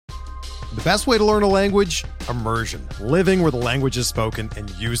The best way to learn a language? Immersion. Living where the language is spoken and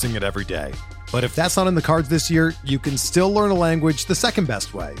using it every day. But if that's not in the cards this year, you can still learn a language the second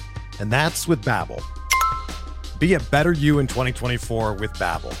best way, and that's with Babbel. Be a better you in 2024 with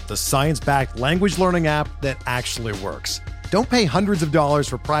Babbel, the science-backed language learning app that actually works. Don't pay hundreds of dollars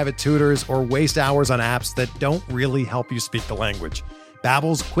for private tutors or waste hours on apps that don't really help you speak the language.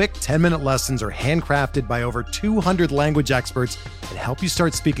 Babbel's quick 10-minute lessons are handcrafted by over 200 language experts and help you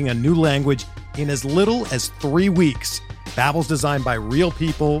start speaking a new language in as little as 3 weeks. Babbel's designed by real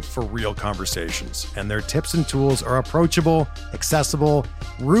people for real conversations, and their tips and tools are approachable, accessible,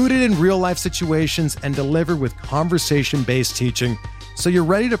 rooted in real-life situations, and delivered with conversation-based teaching, so you're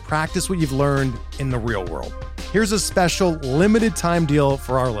ready to practice what you've learned in the real world. Here's a special limited-time deal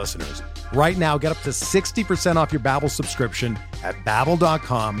for our listeners. Right now, get up to 60% off your Babbel subscription at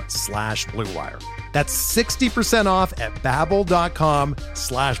babbel.com/Blue Wire. That's 60% off at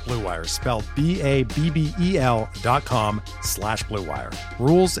babbel.com/Blue Wire, spelled BABBEL.com/Blue Wire.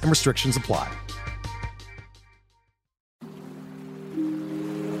 Rules and restrictions apply.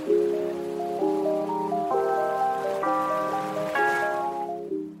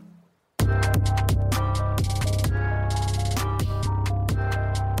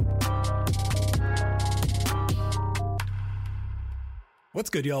 What's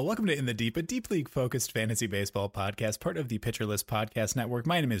good, y'all? Welcome to In the Deep, a deep league-focused fantasy baseball podcast, part of the Pitcher List Podcast Network.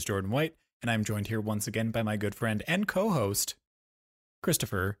 My name is Jordan White, and I'm joined here once again by my good friend and co-host,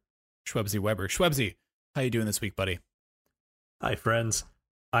 Christopher Schwebzy Weber. Schwebzy, how you doing this week, buddy? Hi, friends.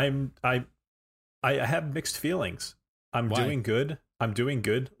 I have mixed feelings. I'm Why? doing good. I'm doing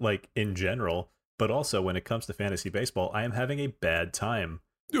good, like, in general, but also when it comes to fantasy baseball, I am having a bad time.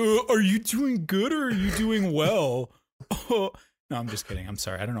 Are you doing good or are you doing well? No, I'm just kidding. I'm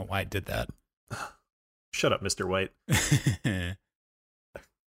sorry. I don't know why I did that. Shut up, Mr. White.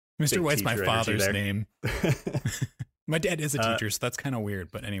 Mr. White's my father's name. My dad is a teacher, so that's kind of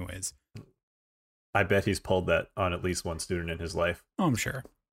weird. But anyways. I bet he's pulled that on at least one student in his life. Oh, I'm sure.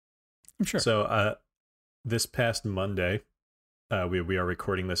 So this past Monday, we are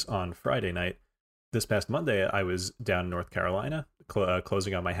recording this on Friday night. This past Monday, I was down in North Carolina,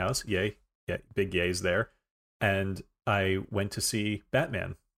 closing on my house. Yay. Yeah, big yays there. And I went to see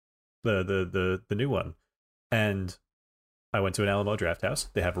Batman, the new one, and I went to an Alamo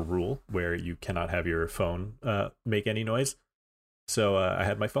Drafthouse. They have a rule where you cannot have your phone make any noise, so I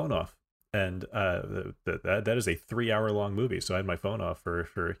had my phone off, and that is a 3-hour long movie. So I had my phone off for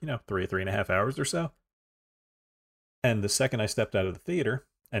 3.5 hours or so. And the second I stepped out of the theater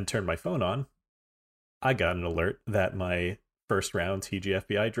and turned my phone on, I got an alert that my first round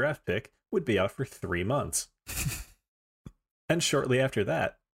TGFBI draft pick would be out for 3 months. And shortly after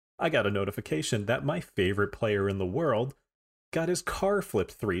that, I got a notification that my favorite player in the world got his car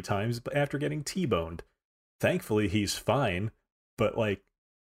flipped 3 times after getting T-boned. Thankfully, he's fine, but, like,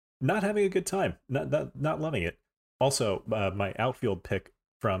 not having a good time. Not loving it. Also, my outfield pick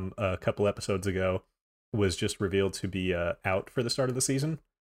from a couple episodes ago was just revealed to be out for the start of the season.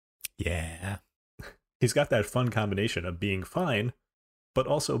 Yeah. He's got that fun combination of being fine but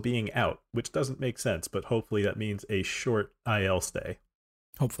also being out, which doesn't make sense, but hopefully that means a short IL stay.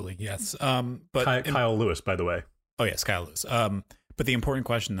 Hopefully, yes. But Kyle Lewis, by the way. Oh, yes, Kyle Lewis. But the important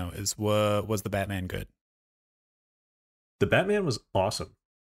question, though, is was the Batman good? The Batman was awesome.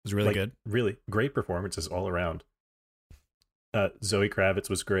 It was really good? Really great performances all around. Zoe Kravitz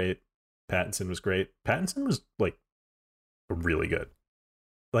was great. Pattinson was great. Pattinson was, like, really good.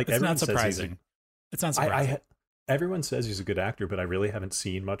 Like, it's not surprising. It's not surprising. Everyone says he's a good actor, but I really haven't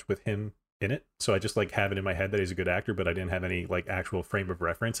seen much with him in it. So I just, like, have it in my head that he's a good actor, but I didn't have any, like, actual frame of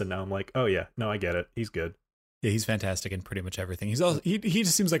reference. And now I'm like, oh yeah, no, I get it. He's good. Yeah, he's fantastic in pretty much everything. He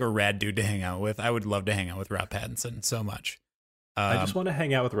just seems like a rad dude to hang out with. I would love to hang out with Rob Pattinson so much. I just want to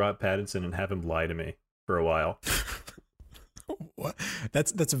hang out with Rob Pattinson and have him lie to me for a while. What?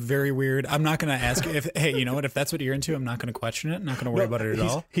 That's very weird. I'm not going to ask you hey, you know what? If that's what you're into, I'm not going to question it. I'm not going to worry about it at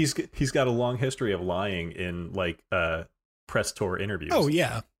all. He's got a long history of lying in, like, press tour interviews. Oh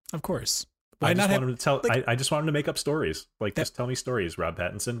yeah, of course. I just want him to tell. Like, I just want him to make up stories. Like, just tell me stories, Rob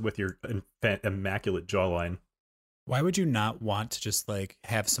Pattinson, with your immaculate jawline. Why would you not want to just, like,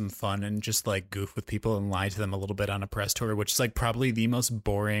 have some fun and just, like, goof with people and lie to them a little bit on a press tour, which is, like, probably the most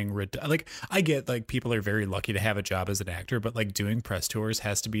boring. Like, I get, like, people are very lucky to have a job as an actor, but, like, doing press tours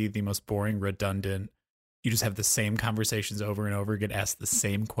has to be the most boring, redundant. You just have the same conversations over and over, get asked the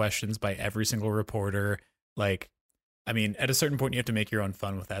same questions by every single reporter. Like, I mean, at a certain point, you have to make your own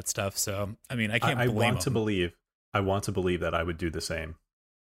fun with that stuff. So, I mean, I can't blame I want them. to believe that I would do the same.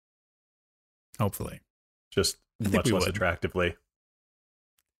 Hopefully. Just much less attractively.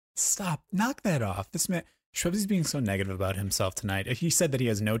 Stop. Knock that off. This man, Schwebby's being so negative about himself tonight. If he said that he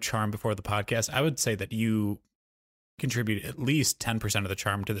has no charm before the podcast, I would say that you contribute at least 10% of the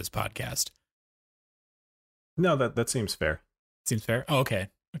charm to this podcast. No, that seems fair. Seems fair? Oh, okay.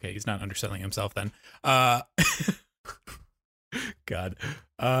 Okay, he's not underselling himself then. God.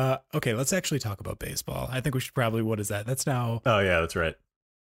 Okay, let's actually talk about baseball. I think we should probably, what is that? That's now... Oh, yeah, that's right.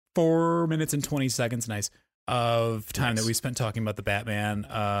 4 minutes and 20 seconds, nice, of time Nice. that we spent talking about the Batman.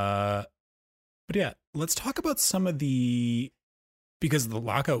 But yeah, let's talk about some of the... Because the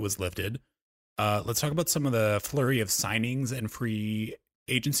lockout was lifted, let's talk about some of the flurry of signings and free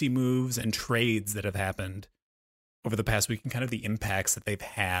agency moves and trades that have happened over the past week and kind of the impacts that they've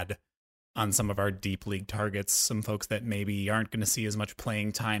had on some of our deep league targets, some folks that maybe aren't going to see as much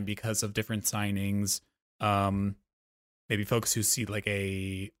playing time because of different signings. Maybe folks who see like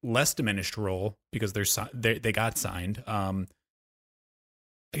a less diminished role because they got signed. I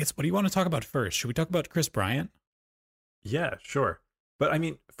guess, what do you want to talk about first? Should we talk about Chris Bryant? Yeah, sure. But I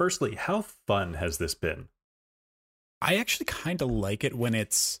mean, firstly, how fun has this been? I actually kind of like it when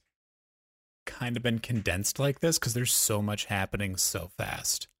it's kind of been condensed like this because there's so much happening so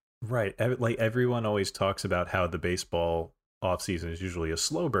fast. Right. Like everyone always talks about how the baseball offseason is usually a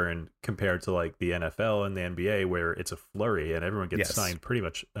slow burn compared to like the NFL and the NBA where it's a flurry and everyone gets signed pretty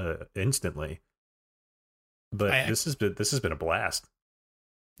much instantly. But this has been a blast.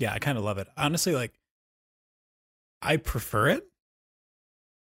 Yeah, I kind of love it. Honestly, like I prefer it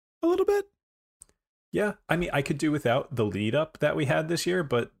a little bit. Yeah, I mean, I could do without the lead up that we had this year,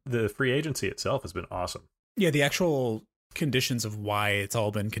 but the free agency itself has been awesome. Yeah, the actual conditions of why it's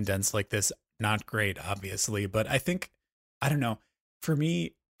all been condensed like this, not great, obviously. But I think, I don't know, for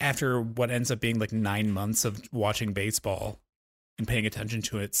me, after what ends up being like 9 months of watching baseball and paying attention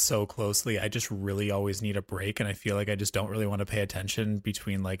to it so closely, I just really always need a break. And I feel like I just don't really want to pay attention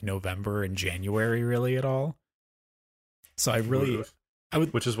between like November and January really at all. So I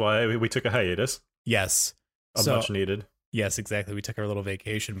would, which is why we took a hiatus. Yes. Much needed. Yes, exactly. We took our little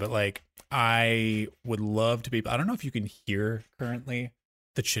vacation, but like I would love to be, I don't know if you can hear currently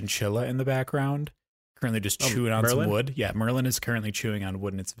the chinchilla in the background, currently just chewing on some wood. Yeah, Merlin is currently chewing on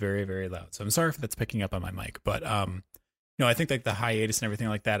wood and it's very, very loud. So I'm sorry if that's picking up on my mic, but no, I think like the hiatus and everything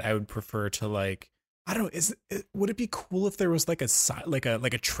like that, I would prefer to like, I don't know, would it be cool if there was like a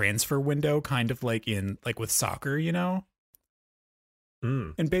transfer window kind of like in like with soccer, you know?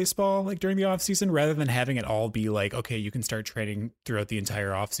 In baseball, like during the off season, rather than having it all be like, okay, you can start training throughout the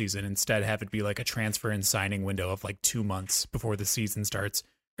entire off season. Instead, have it be like a transfer and signing window of like 2 months before the season starts,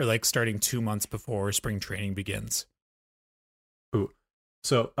 or like starting 2 months before spring training begins. Ooh,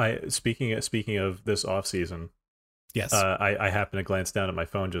 so speaking of this off season, yes, I happened to glance down at my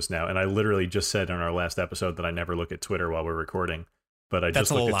phone just now, and I literally just said in our last episode that I never look at Twitter while we're recording, but I just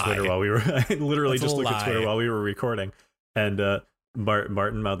looked at Twitter while we were. I literally just looked at Twitter while we were recording, and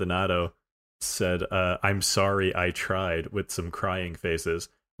Martin Maldonado said, "I'm sorry I tried," with some crying faces,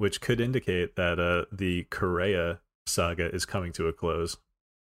 which could indicate that the Correa saga is coming to a close.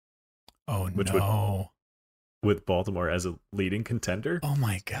 Oh, no. With Baltimore as a leading contender? Oh,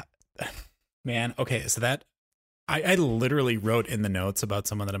 my God. Man, okay, so that... I literally wrote in the notes about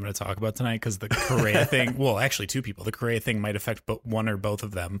someone that I'm going to talk about tonight because the Correa thing... Well, actually, two people. The Correa thing might affect one or both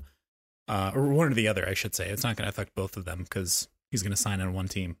of them. Or one or the other, I should say. It's not going to affect both of them because... he's going to sign on one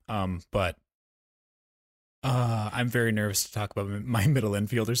team. But I'm very nervous to talk about my middle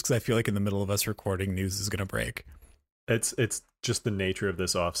infielders because I feel like in the middle of us recording, news is going to break. It's just the nature of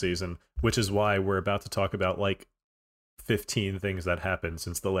this offseason, which is why we're about to talk about like 15 things that happened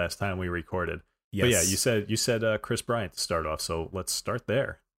since the last time we recorded. Yes. But yeah, you said Chris Bryant to start off, so let's start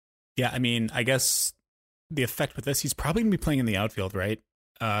there. Yeah, I mean, I guess the effect with this, he's probably going to be playing in the outfield, right?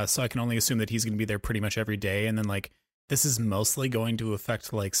 So I can only assume that he's going to be there pretty much every day, and then like this is mostly going to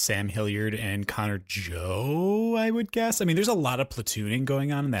affect like Sam Hilliard and Connor Joe, I would guess. I mean, there's a lot of platooning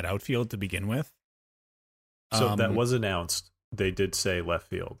going on in that outfield to begin with. So that was announced. They did say left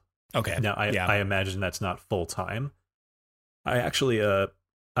field. Okay. Now, I imagine that's not full time. I actually,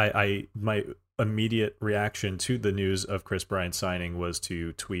 my immediate reaction to the news of Chris Bryant signing was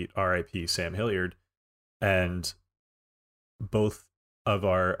to tweet RIP Sam Hilliard, and both of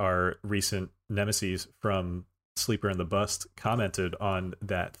our recent nemesis from Sleeper and the Bust commented on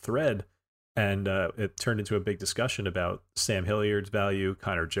that thread, and it turned into a big discussion about Sam Hilliard's value,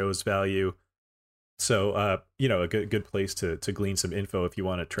 Connor Joe's value. So, a good place to glean some info if you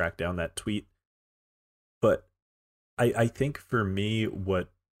want to track down that tweet. But I think for me, what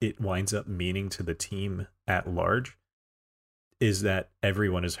it winds up meaning to the team at large is that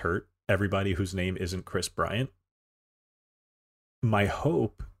everyone is hurt. Everybody whose name isn't Chris Bryant. My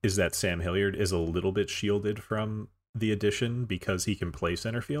hope is that Sam Hilliard is a little bit shielded from the addition because he can play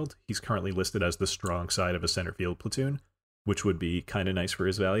center field. He's currently listed as the strong side of a center field platoon, which would be kind of nice for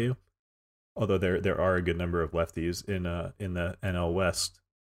his value. Although there are a good number of lefties in the NL West,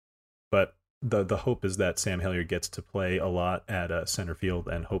 but the hope is that Sam Hilliard gets to play a lot at center field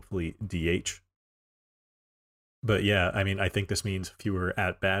and hopefully DH. But yeah, I mean, I think this means fewer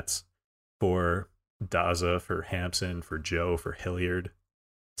at bats for Daza, for Hampson, for Joe, for Hilliard.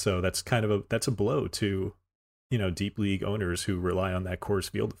 So that's kind of a blow to, deep league owners who rely on that Coors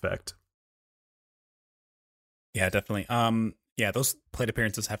Field effect. Yeah, definitely. Yeah, those plate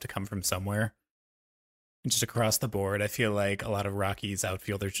appearances have to come from somewhere. And just across the board, I feel like a lot of Rockies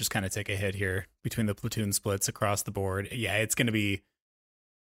outfielders just kind of take a hit here between the platoon splits across the board. Yeah, it's going to be.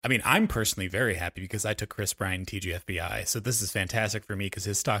 I mean, I'm personally very happy because I took Chris Bryant TGFBI. So this is fantastic for me because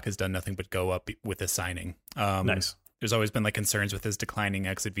his stock has done nothing but go up with this signing. Nice. There's always been like concerns with his declining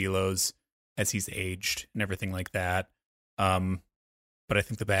exit velos as he's aged and everything like that. But I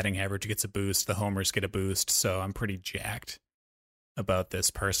think the batting average gets a boost. The homers get a boost. So I'm pretty jacked about this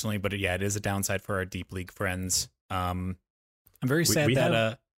personally. But yeah, it is a downside for our deep league friends. I'm very sad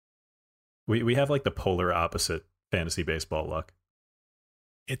we have like the polar opposite fantasy baseball luck.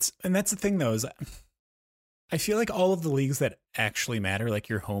 And that's the thing though, is I feel like all of the leagues that actually matter, like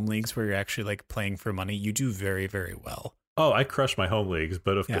your home leagues where you're actually like playing for money, you do very, very well. Oh, I crush my home leagues,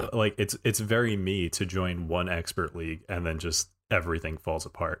 but like it's very me to join one expert league and then just everything falls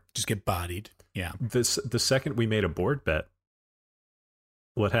apart. Just get bodied. Yeah. The second we made a board bet,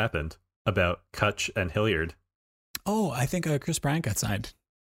 what happened about Kutch and Hilliard? Oh, I think Chris Bryant got signed.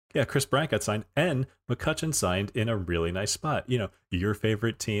 Yeah, Chris Bryant got signed, and McCutchen signed in a really nice spot. Your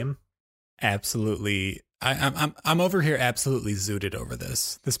favorite team. Absolutely, I'm over here absolutely zooted over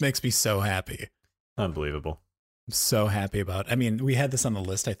this. This makes me so happy. Unbelievable. I'm so happy about. I mean, we had this on the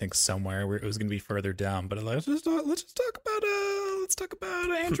list, I think, somewhere where it was going to be further down, but let's talk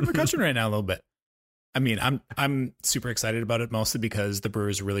about Andrew McCutchen right now a little bit. I mean, I'm super excited about it, mostly because the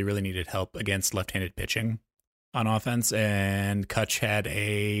Brewers really, really needed help against left-handed pitching on offense, and Kutch had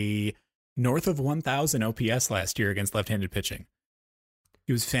a north of 1,000 OPS last year against left-handed pitching.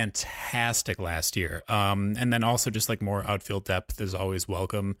 He was fantastic last year. And then also just like more outfield depth is always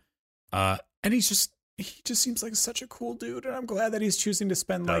welcome. And he just seems like such a cool dude, and I'm glad that he's choosing to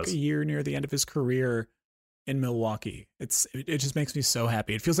spend like a year near the end of his career in Milwaukee. It just makes me so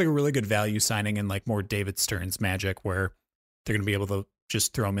happy. It feels like a really good value signing in like more David Stearns magic, where they're going to be able to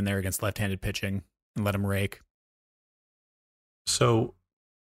just throw him in there against left-handed pitching and let him rake. So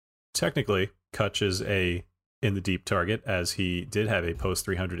technically, Kutch is in the deep target, as he did have a post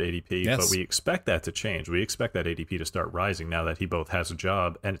 300 ADP, yes. But we expect that to change. We expect that ADP to start rising now that he both has a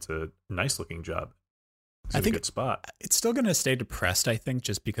job, and it's a nice looking job. It's in a good spot. It's still going to stay depressed, I think,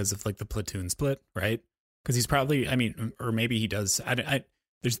 just because of like the platoon split, right? Because he's probably, I mean, or maybe he does.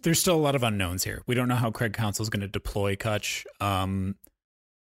 There's still a lot of unknowns here. We don't know how Craig Counsell is going to deploy Kutch.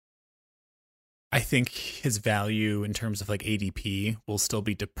 I think his value in terms of like ADP will still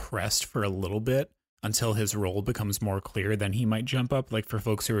be depressed for a little bit until his role becomes more clear. Then he might jump up, like for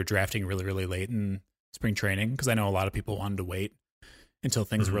folks who are drafting really, really late in spring training, because I know a lot of people wanted to wait until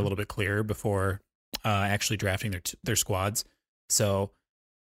things were a little bit clearer before actually drafting their squads. So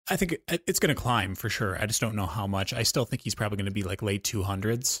I think it's going to climb for sure. I just don't know how much. I still think he's probably going to be like late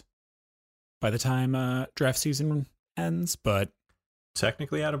 200s by the time draft season ends, but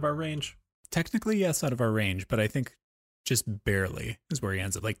technically out of our range. Technically, yes, out of our range, but I think just barely is where he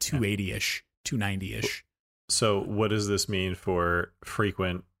ends up, like 280-ish, 290-ish. So what does this mean for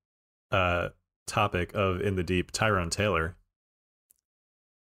frequent topic of In the Deep, Tyrone Taylor?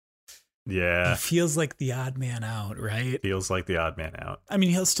 Yeah. He feels like the odd man out, right? Feels like the odd man out. I mean,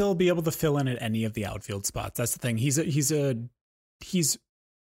 he'll still be able to fill in at any of the outfield spots. That's the thing. He's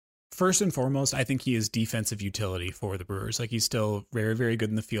first and foremost, I think he is defensive utility for the Brewers. Like, he's still very, very good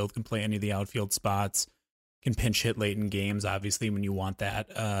in the field, can play any of the outfield spots, can pinch hit late in games, obviously, when you want that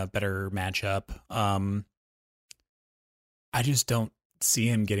better matchup. I just don't see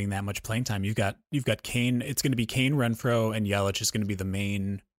him getting that much playing time. You've got Kane. It's going to be Kane, Renfroe, and Yelich is going to be the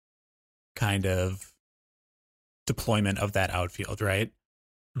main kind of deployment of that outfield, right?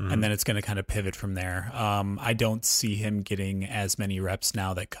 And then it's going to kind of pivot from there. I don't see him getting as many reps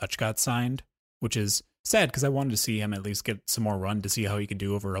now that Kutch got signed, which is sad because I wanted to see him at least get some more run to see how he could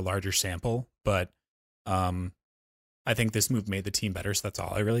do over a larger sample. But I think this move made the team better, so that's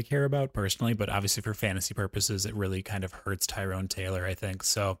all I really care about personally. But obviously for fantasy purposes, it really kind of hurts Tyrone Taylor, I think.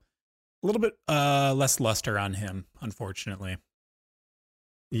 So a little bit less luster on him, unfortunately.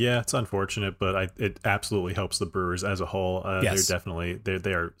 Yeah, it's unfortunate, but it absolutely helps the Brewers as a whole. Yes.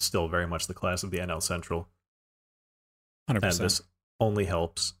 They are still very much the class of the NL Central. 100%. And this only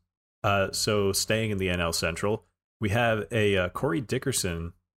helps. So staying in the NL Central, we have a Corey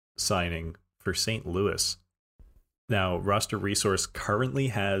Dickerson signing for St. Louis. Now, Roster Resource currently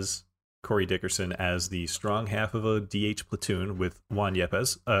has Corey Dickerson as the strong half of a DH platoon with Juan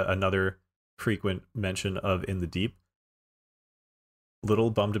Yepes, another frequent mention of In the Deep.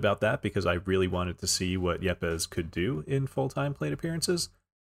 Little bummed about that because I really wanted to see what Yepes could do in full-time plate appearances.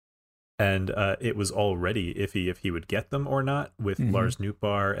 And it was already iffy if he would get them or not, with Lars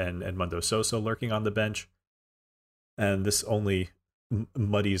Nootbaar and Edmundo Sosa lurking on the bench. And this only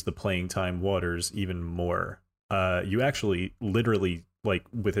muddies the playing time waters even more. You actually literally, like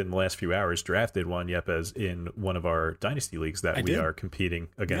within the last few hours, drafted Juan Yepes in one of our dynasty leagues that we are competing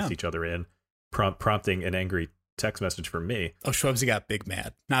against each other in, prompting an angry text message from me. Oh, Schwebsy got big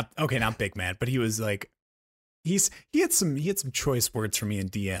mad. Not big mad, but he was like, he had some choice words for me in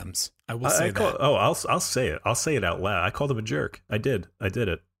DMs. I will say that. I'll say it. I'll say it out loud. I called him a jerk. I did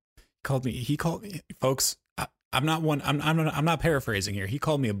it. He called me, folks. I'm not paraphrasing here. He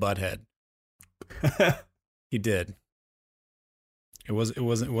called me a butthead. He did. It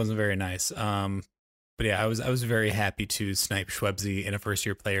wasn't very nice. But yeah, I was very happy to snipe Schwebsy in a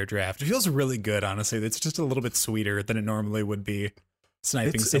first-year player draft. It feels really good, honestly. It's just a little bit sweeter than it normally would be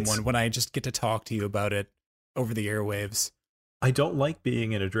sniping someone when I just get to talk to you about it over the airwaves. I don't like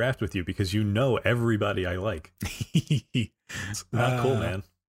being in a draft with you because you know everybody I like. It's not cool, man.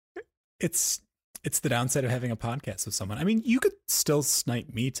 It's the downside of having a podcast with someone. I mean, you could still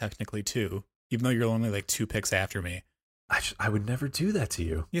snipe me technically too, even though you're only like 2 picks after me. I would never do that to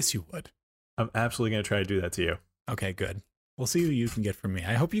you. Yes, you would. I'm absolutely going to try to do that to you. Okay, good. We'll see who you can get from me.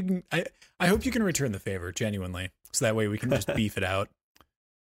 I hope you can. I hope you can return the favor genuinely, so that way we can just beef it out.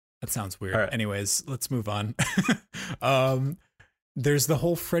 That sounds weird. Right. Anyways, let's move on. There's the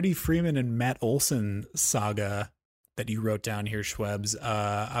whole Freddie Freeman and Matt Olson saga that you wrote down here, Schwebs.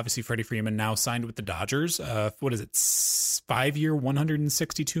 Obviously, Freddie Freeman now signed with the Dodgers. What is it? 5-year,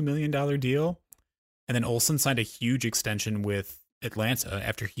 $162 million deal. And then Olson signed a huge extension with Atlanta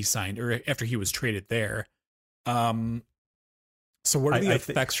after he was traded there. So what are the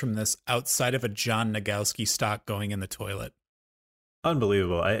effects from this outside of a John Nagowski stock going in the toilet?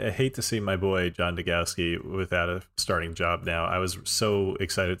 Unbelievable. I hate to see my boy John Nagowski without a starting job now. I was so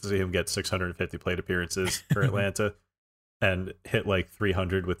excited to see him get 650 plate appearances for Atlanta and hit like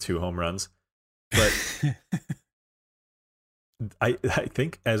 300 with 2 home runs. But I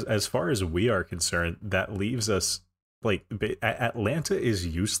think as far as we are concerned, that leaves us like Atlanta is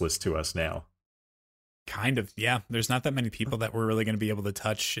useless to us now. Kind of, yeah. There's not that many people that we're really going to be able to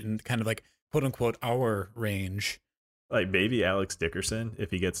touch in kind of like quote unquote our range. Like maybe Alex Dickerson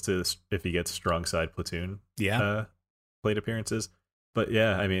if he gets strong side platoon plate appearances. But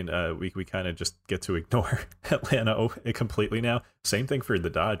yeah, I mean, we kind of just get to ignore Atlanta completely now. Same thing for the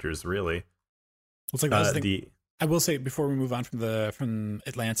Dodgers, really. It's like I will say before we move on from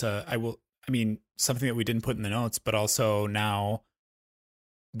Atlanta, something that we didn't put in the notes, but also now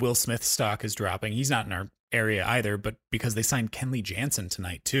Will Smith stock is dropping. He's not in our area either, but because they signed Kenley Jansen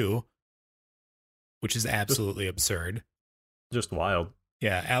tonight too, which is absolutely absurd. Just wild.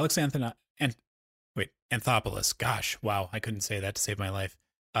 Yeah, Anthopoulos. Gosh, wow, I couldn't say that to save my life.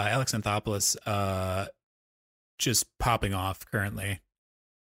 Alex Anthopoulos, just popping off currently.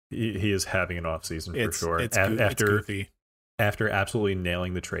 He is having an off season for sure. It's goofy. After absolutely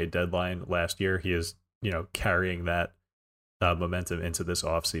nailing the trade deadline last year, he is carrying that momentum into this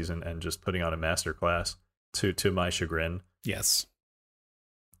off season and just putting on a masterclass to my chagrin. Yes.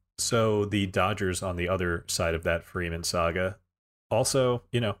 So the Dodgers on the other side of that Freeman saga, also,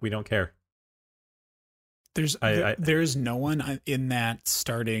 we don't care. There's no one in that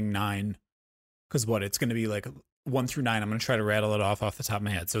starting 9 because it's going to be like 1 through 9. I'm going to try to rattle it off the top of my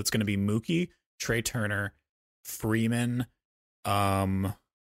head. So it's going to be Mookie, Trey Turner, Freeman. Oh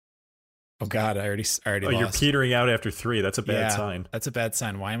God, I already lost. You're petering out after 3. That's a bad sign. That's a bad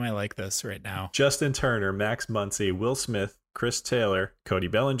sign. Why am I like this right now? Justin Turner, Max Muncy, Will Smith, Chris Taylor, Cody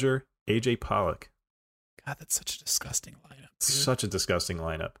Bellinger, AJ Pollock. God, that's such a disgusting lineup. Dude. Such a disgusting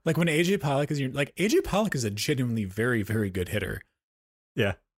lineup. Like when AJ Pollock AJ Pollock is a genuinely very, very good hitter.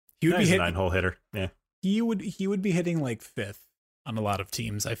 Yeah. He would be a 9-hole hitter. Yeah. He would be hitting like 5th on a lot of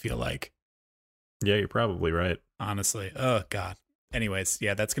teams, I feel like. Yeah, you're probably right. Honestly. Oh God. Anyways,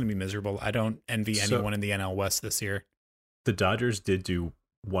 yeah, that's going to be miserable. I don't envy anyone in the NL West this year. The Dodgers did do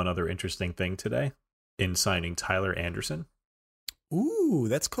one other interesting thing today in signing Tyler Anderson. Ooh,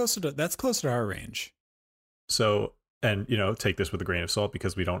 that's closer to our range. So and take this with a grain of salt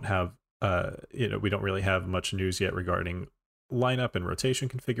because we don't have we don't really have much news yet regarding lineup and rotation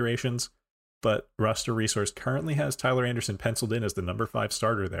configurations. But Roster Resource currently has Tyler Anderson penciled in as the number 5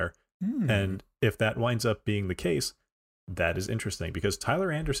 starter there. And if that winds up being the case, that is interesting because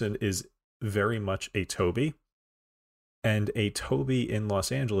Tyler Anderson is very much a Toby. And a Toby in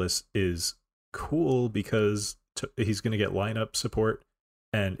Los Angeles is cool because he's going to get lineup support,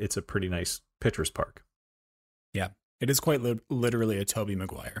 and it's a pretty nice pitcher's park. Yeah, it is quite literally a Tobey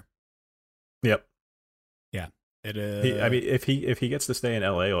Maguire. Yep. Yeah. It I mean, if he gets to stay in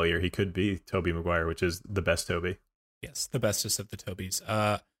LA all year, he could be Tobey Maguire, which is the best Toby. Yes, the bestest of the Tobys.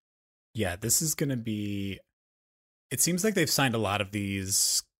 Yeah, this is gonna be. It seems like they've signed a lot of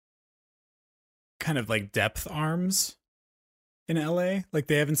these kind of like depth arms in LA. Like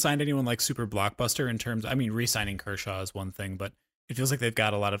they haven't signed anyone like super blockbuster in terms. I mean, re-signing Kershaw is one thing, but it feels like they've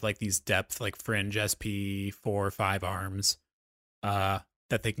got a lot of like these depth, like fringe SP 4 or 5 arms that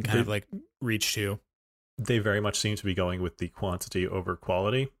they can kind of like reach to. They very much seem to be going with the quantity over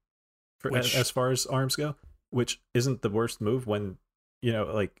quality as far as arms go, which isn't the worst move when,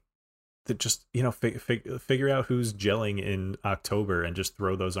 like to just, figure out who's gelling in October and just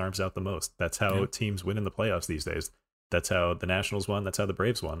throw those arms out the most. That's how teams win in the playoffs these days. That's how the Nationals won. That's how the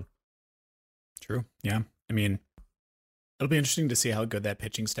Braves won. True. Yeah. I mean, it'll be interesting to see how good that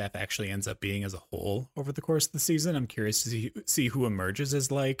pitching staff actually ends up being as a whole over the course of the season. I'm curious to see who emerges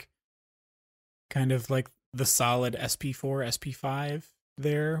as like kind of like the solid SP4, SP5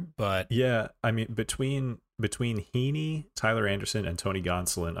 there, but yeah, I mean between Heaney, Tyler Anderson, and Tony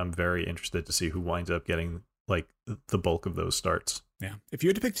Gonsolin, I'm very interested to see who winds up getting like the bulk of those starts. Yeah, if you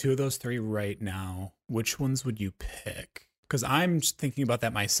had to pick 2 of those 3 right now, which ones would you pick? Because I'm just thinking about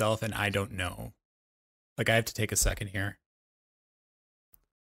that myself, and I don't know. Like I have to take a second here.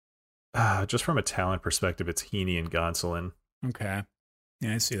 Just from a talent perspective, it's Heaney and Gonsolin. Okay,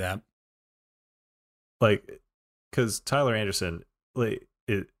 yeah, I see that. Like, because Tyler Anderson, like,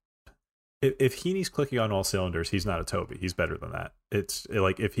 if Heaney's clicking on all cylinders, he's not a Toby. He's better than that. It's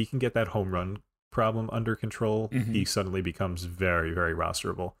like if he can get that home run problem under control, he suddenly becomes very, very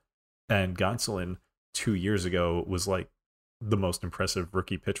rosterable. And Gonsolin 2 years ago was like the most impressive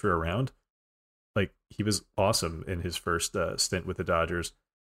rookie pitcher around. Like he was awesome in his first stint with the Dodgers.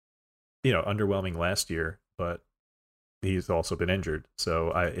 Underwhelming last year, but he's also been injured.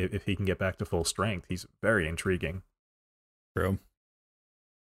 So if he can get back to full strength, he's very intriguing. True.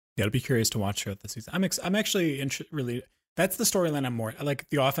 Yeah, I'd be curious to watch throughout the season. I'm actually really. That's the storyline I'm more like.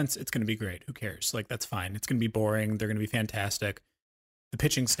 The offense, it's going to be great. Who cares? Like that's fine. It's going to be boring. They're going to be fantastic. The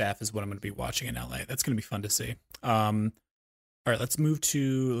pitching staff is what I'm going to be watching in LA. That's going to be fun to see. All right, let's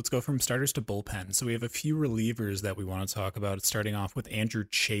go from starters to bullpen. So we have a few relievers that we want to talk about. Starting off with Andrew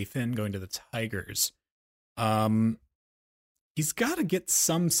Chafin going to the Tigers. He's got to get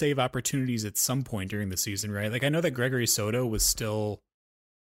some save opportunities at some point during the season, right? Like I know that Gregory Soto was still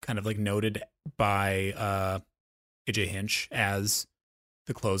kind of like noted by AJ Hinch as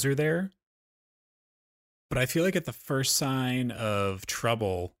the closer there. But I feel like at the first sign of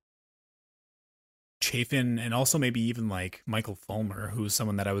trouble, Chafin and also maybe even like Michael Fulmer, who's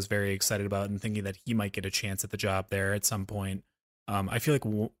someone that I was very excited about and thinking that he might get a chance at the job there at some point. I feel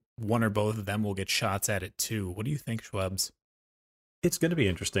like one or both of them will get shots at it too. What do you think, Schwebs? It's going to be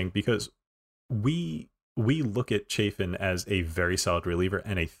interesting because we look at Chafin as a very solid reliever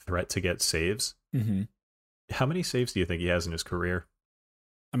and a threat to get saves. Mm-hmm. How many saves do you think he has in his career?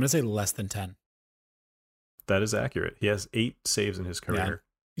 I'm going to say less than 10. That is accurate. He has 8 saves in his career. Yeah.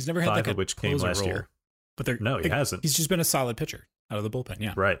 He's never had 5 like a of which came last role, year. But he hasn't. He's just been a solid pitcher out of the bullpen.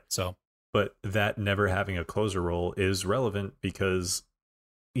 Yeah. Right. So, but that never having a closer role is relevant because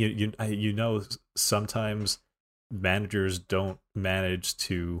sometimes managers don't manage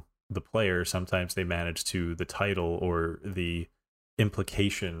to the player. Sometimes they manage to the title or the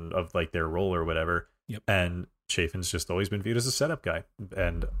implication of like their role or whatever. Yep. And Chafin's just always been viewed as a setup guy,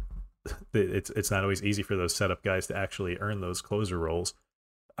 and it's not always easy for those setup guys to actually earn those closer roles.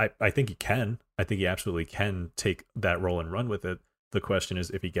 I think he can. I think he absolutely can take that role and run with it. The question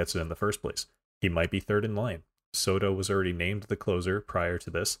is if he gets it in the first place. He might be third in line. Soto was already named the closer prior to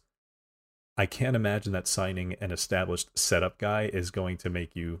this. I can't imagine that signing an established setup guy is going to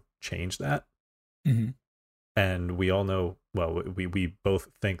make you change that. Mm-hmm. And we all know, well, we both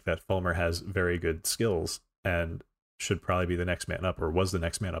think that Fulmer has very good skills and should probably be the next man up, or was the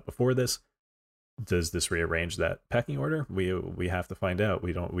next man up before this. Does this rearrange that pecking order? We have to find out.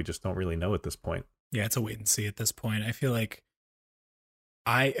 We just don't really know at this point. Yeah, it's a wait and see at this point. I feel like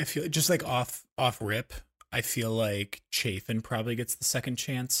just like off rip, I feel like Chafin probably gets the second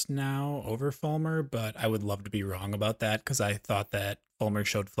chance now over Fulmer, but I would love to be wrong about that because I thought that Fulmer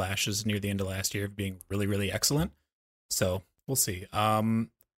showed flashes near the end of last year of being really, really excellent. So we'll see. All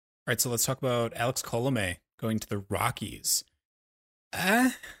right, so let's talk about Alex Colomé going to the Rockies.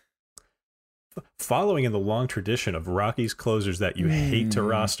 Following in the long tradition of Rockies closers that you hate to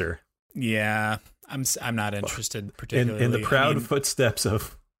roster. Yeah, I'm not interested particularly. In the proud footsteps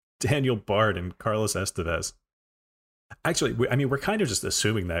of Daniel Bard and Carlos Estevez. Actually, we're kind of just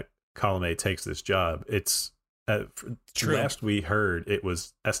assuming that Colomé takes this job. It's true. Last we heard, it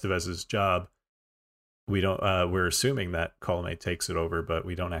was Estevez's job. We don't. We're assuming that Colomé takes it over, but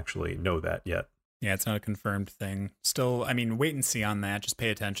we don't actually know that yet. Yeah, it's not a confirmed thing. Still, wait and see on that. Just pay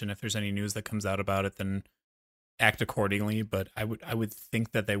attention. If there's any news that comes out about it, then act accordingly. But I would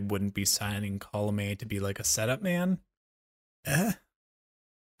think that they wouldn't be signing Colomé to be like a setup man.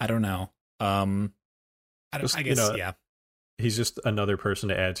 I don't know. I guess, yeah. He's just another person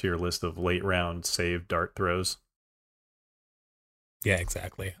to add to your list of late round save dart throws. Yeah,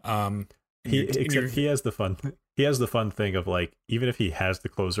 exactly. He has the fun. He has the fun thing of like, even if he has the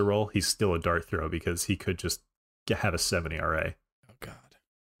closer role, he's still a dart throw because he could just have a 7 ERA. Oh God.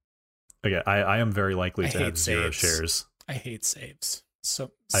 Okay, I am very likely to have 0 shares. I hate saves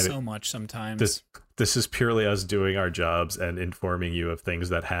so much sometimes. This is purely us doing our jobs and informing you of things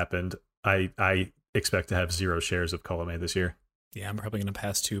that happened. I expect to have 0 shares of Colomé this year. Yeah, I'm probably going to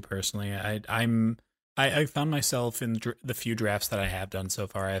pass 2 personally. I found myself in the few drafts that I have done so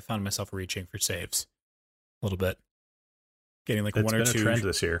far. I found myself reaching for saves a little bit, getting like it's 1 or 2 a trend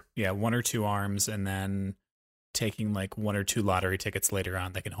this year. Yeah, 1 or 2 arms, and then taking like 1 or 2 lottery tickets later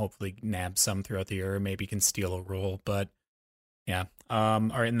on that can hopefully nab some throughout the year, or maybe can steal a role. But yeah, all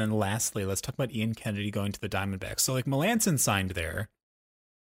right. And then lastly, let's talk about Ian Kennedy going to the Diamondbacks. So like Melancon signed there.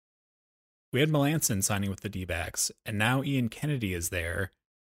 We had Melancon signing with the D-backs, and now Ian Kennedy is there.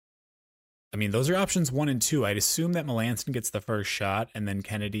 Those are options 1 and 2. I'd assume that Melancon gets the first shot, and then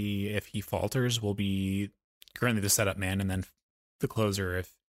Kennedy, if he falters, will be currently the setup man, and then the closer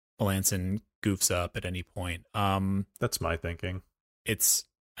if Melancon goofs up at any point. That's my thinking. I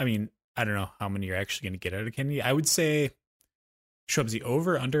don't know how many you're actually going to get out of Kennedy. I would say, Shubsy,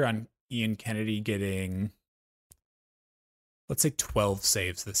 over under on Ian Kennedy getting, let's say 12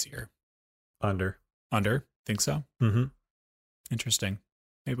 saves this year. Under? Think so? Mm-hmm. Interesting.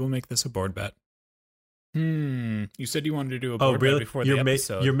 Maybe we'll make this a board bet. You said you wanted to do a board bet before the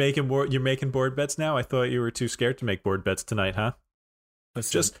episode. You're making board bets now? I thought you were too scared to make board bets tonight, huh?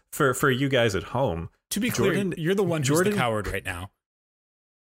 Listen, just for you guys at home. To be clear, you're the one who's the coward right now.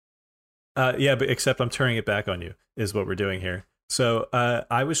 Yeah, but except I'm turning it back on you, is what we're doing here. So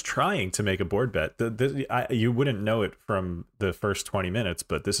I was trying to make a board bet. You wouldn't know it from the first 20 minutes,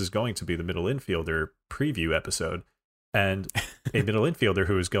 but this is going to be the middle infielder preview episode. And a middle infielder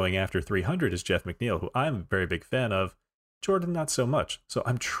who is going after 300 is Jeff McNeil, who I'm a very big fan of. Jordan, not so much. So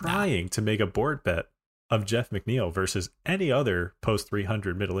I'm trying to make a board bet of Jeff McNeil versus any other post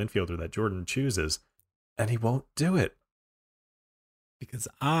 300 middle infielder that Jordan chooses, and he won't do it. Because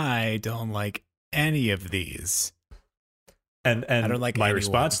I don't like any of these. And I don't like my anyone.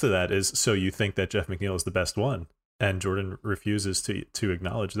 Response to that is, so you think that Jeff McNeil is the best one, and Jordan refuses to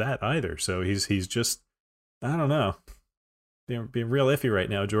acknowledge that either. So he's just, I don't know, being real iffy right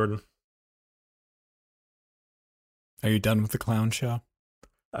now, Jordan. Are you done with the clown show?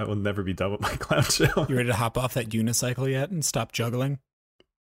 I will never be done with my clown show. You ready to hop off that unicycle yet and stop juggling?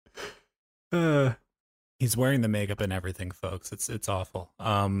 He's wearing the makeup and everything, folks. It's awful.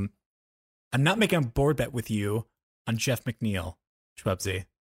 I'm not making a board bet with you on Jeff McNeil, Schwebzy.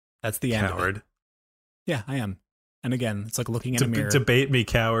 That's the end coward. Of it. Yeah, I am. And again, it's like looking in a mirror. Debate me,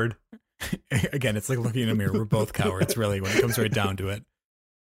 coward. Again, it's like looking in a mirror. We're both cowards, really, when it comes right down to it.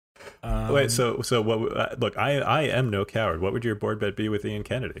 Wait, so what? Look, I am no coward. What would your board bet be with Ian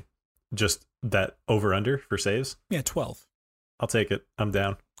Kennedy? Just that over under for saves? Yeah, 12. I'll take it. I'm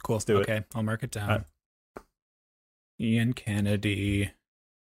down. Cool. Let's do it. Okay, I'll mark it down. Ian Kennedy.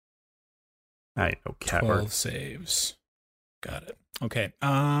 I ain't no coward. 12 saves. Got it. Okay.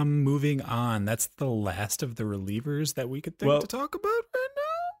 Moving on. That's the last of the relievers that we could think to talk about right now.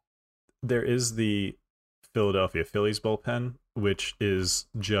 There is the Philadelphia Phillies bullpen, which is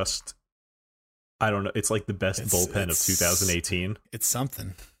just, I don't know, it's like the best bullpen of 2018. It's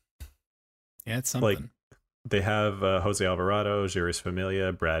something. Yeah, it's something. Like, they have Jose Alvarado, Jeurys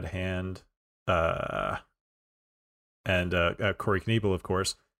Familia, Brad Hand, and Corey Knebel, of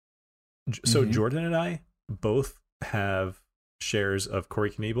course. So Jordan and I both have shares of Corey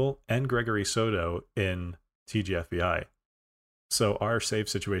Knebel and Gregory Soto in TGFBI. So our save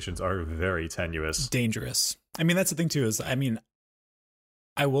situations are very tenuous. Dangerous. I mean, that's the thing too, is, I mean,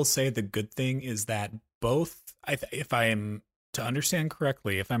 I will say the good thing is that both, if I am to understand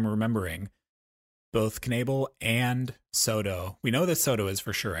correctly, if I'm remembering, both Knable and Soto. We know that Soto is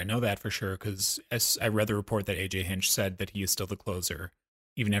for sure. I know that for sure because I read the report that AJ Hinch said that he is still the closer,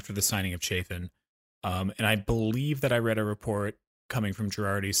 even after the signing of Chafin. And I believe that I read a report coming from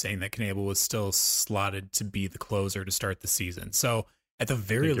Girardi saying that Knable was still slotted to be the closer to start the season. So at the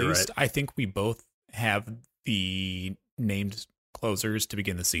very least, right. I think we both have the named closers to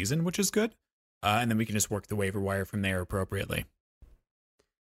begin the season, which is good. And then we can just work the waiver wire from there appropriately.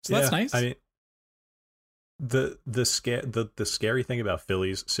 So that's nice. I mean, the scary thing about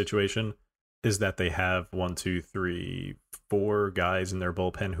Philly's situation is that they have 1, 2, 3, 4 guys in their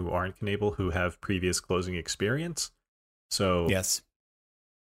bullpen who aren't Knable, who have previous closing experience. So yes,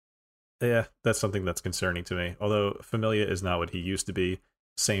 yeah, that's something that's concerning to me. Although Familia is not what he used to be.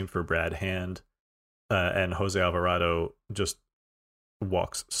 Same for Brad Hand, and Jose Alvarado just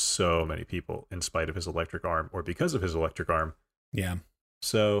walks so many people in spite of his electric arm or because of his electric arm. Yeah.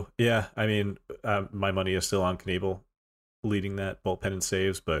 So, yeah, I mean, my money is still on Knable leading that bullpen in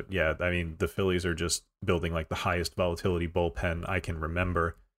saves. But, yeah, I mean, the Phillies are just building like the highest volatility bullpen I can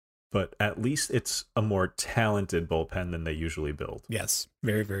remember. But at least it's a more talented bullpen than they usually build. Yes,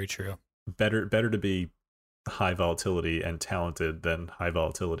 very, very true. Better to be high volatility and talented than high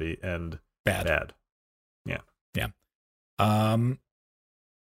volatility and bad. Yeah. Yeah.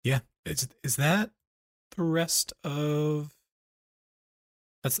 Yeah. Is that the rest of...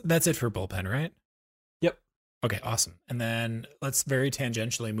 That's it for bullpen, right? Yep. Okay, awesome. And then let's very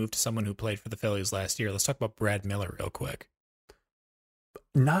tangentially move to someone who played for the Phillies last year. Let's talk about Brad Miller real quick.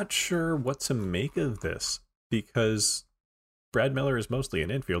 Not sure what to make of this because Brad Miller is mostly an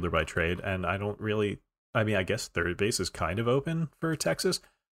infielder by trade, and I guess third base is kind of open for Texas.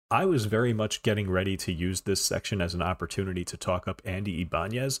 I was very much getting ready to use this section as an opportunity to talk up Andy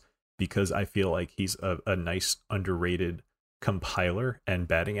Ibanez because I feel like he's a nice underrated compiler and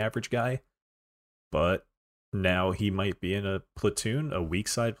batting average guy, but now he might be in a weak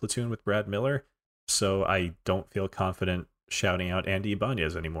side platoon with Brad Miller, so I don't feel confident shouting out Andy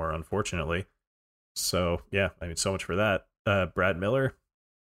Ibanez anymore, unfortunately. So yeah, I mean, so much for that. Brad Miller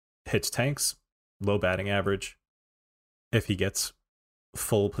hits tanks, low batting average. If he gets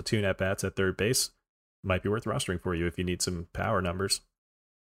full platoon at bats at third base, might be worth rostering for you if you need some power numbers.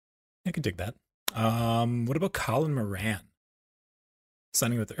 I could dig that. What about Colin Moran?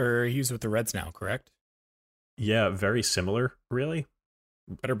 He's with the Reds now, correct? Yeah, very similar, really.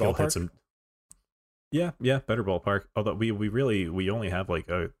 Better ballpark. Yeah, better ballpark. Although we only have like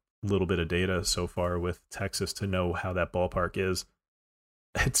a little bit of data so far with Texas to know how that ballpark is.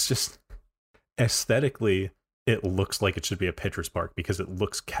 It's just aesthetically, it looks like it should be a pitcher's park because it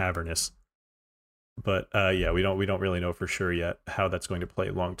looks cavernous. But yeah, we don't really know for sure yet how that's going to play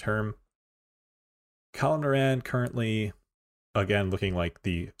long term. Colin Moran currently, again, looking like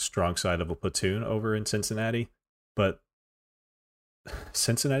the strong side of a platoon over in Cincinnati, but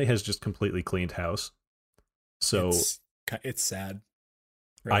Cincinnati has just completely cleaned house. So it's sad.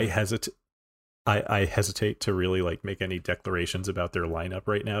 Really. I hesitate to really like make any declarations about their lineup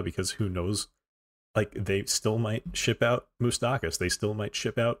right now because who knows? Like they still might ship out Moustakas, they still might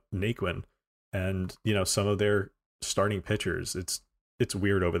ship out Naquin, and some of their starting pitchers. It's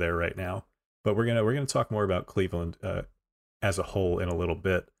weird over there right now. But we're gonna talk more about Cleveland as a whole in a little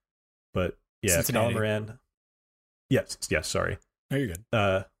bit. But yeah, Colin Moran. Yes, sorry. Oh, you're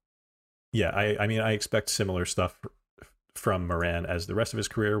good. Yeah, I mean, I expect similar stuff from Moran as the rest of his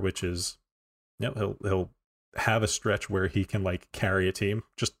career, which is, he'll have a stretch where he can like carry a team,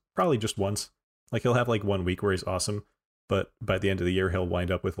 probably just once. Like he'll have like 1 week where he's awesome, but by the end of the year he'll wind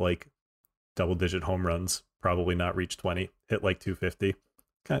up with like double-digit home runs, probably not reach 20, hit like 250.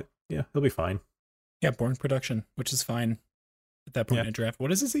 Yeah, he'll be fine. Yeah, born production, which is fine at that point in the draft.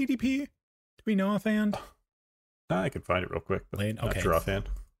 What is his ADP? Do we know offhand? I can find it real quick. But okay. Not sure offhand.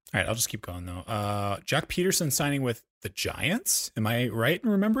 All right, I'll just keep going though. Jock Peterson signing with the Giants. Am I right in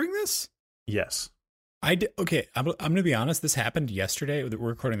remembering this? Yes. Okay, I'm going to be honest. This happened yesterday. We're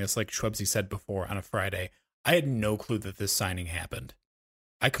recording this, like Schwebsy said before, on a Friday. I had no clue that this signing happened.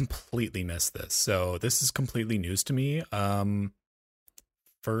 I completely missed this. So this is completely news to me.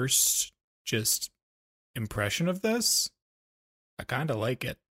 First, just impression of this, I kind of like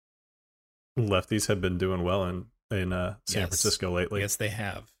it. Lefties have been doing well in San Francisco lately. Yes, they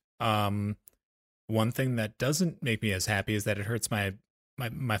have. One thing that doesn't make me as happy is that it hurts my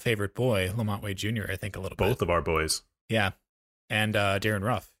favorite boy, LaMonte Wade Jr., I think a little bit. Both of our boys. Yeah. And Darren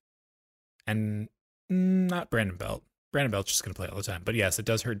Ruff. And not Brandon Belt. Brandon Belt's just going to play all the time. But yes, it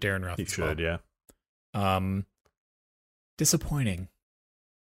does hurt Darren Ruff. He should, yeah. Disappointing.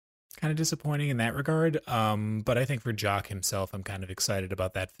 Kind of disappointing in that regard. But I think for Jock himself, I'm kind of excited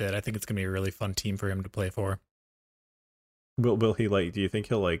about that fit. I think it's going to be a really fun team for him to play for. Will he do you think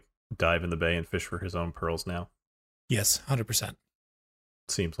he'll dive in the bay and fish for his own pearls now? Yes, 100%.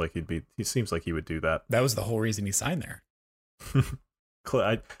 Seems like he seems like he would do that. That was the whole reason he signed there.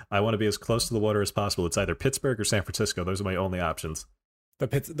 I want to be as close to the water as possible. It's either Pittsburgh or San Francisco. Those are my only options.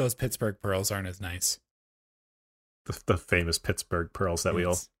 Those Pittsburgh pearls aren't as nice. The famous Pittsburgh pearls that we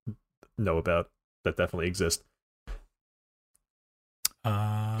all know about, that definitely exist.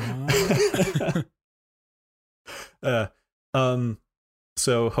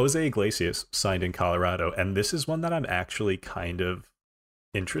 So Jose Iglesias signed in Colorado, and this is one that I'm actually kind of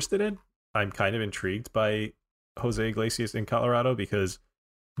interested in. I'm kind of intrigued by Jose Iglesias in Colorado because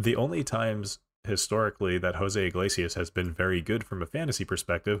the only times historically that Jose Iglesias has been very good from a fantasy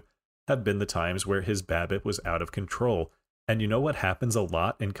perspective have been the times where his BABIP was out of control. And you know what happens a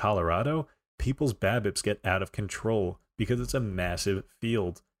lot in Colorado? People's BABIPs get out of control because it's a massive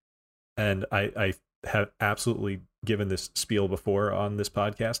field. And I have absolutely given this spiel before on this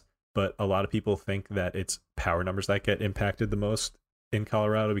podcast, but a lot of people think that it's power numbers that get impacted the most in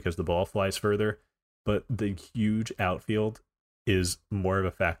Colorado because the ball flies further. But the huge outfield is more of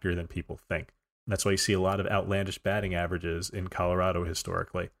a factor than people think. That's why you see a lot of outlandish batting averages in Colorado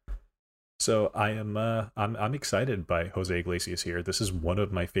historically. So I'm excited by Jose Iglesias here. This is one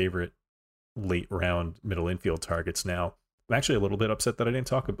of my favorite late round middle infield targets now. I'm actually a little bit upset that I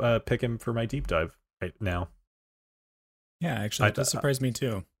didn't pick him for my deep dive right now. Yeah, actually, that does surprise me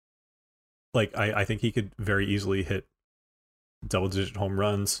too. I think he could very easily hit double-digit home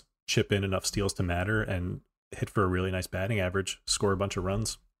runs, chip in enough steals to matter, and hit for a really nice batting average, score a bunch of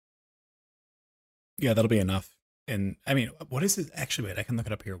runs. Yeah, that'll be enough. And I mean, what is his? Actually, wait, I can look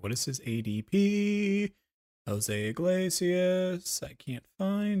it up here. What is his ADP? Jose Iglesias. I can't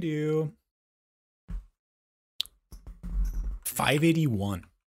find you. 581.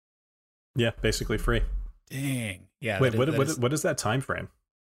 Yeah, basically free. Dang. Yeah. Wait, what is that time frame?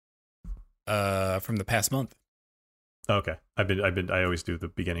 From the past month. Okay. I always do the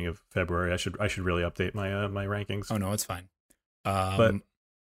beginning of February. I should really update my my rankings. Oh no, it's fine. But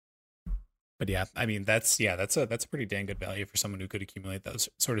yeah, I mean that's a pretty dang good value for someone who could accumulate those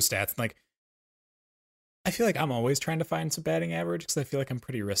sort of stats. And I feel like I'm always trying to find some batting average because I feel like I'm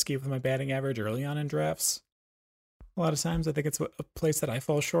pretty risky with my batting average early on in drafts. A lot of times I think it's a place that I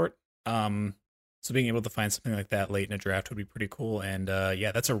fall short. So being able to find something like that late in a draft would be pretty cool. And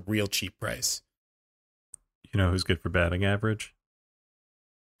yeah, that's a real cheap price. You know who's good for batting average?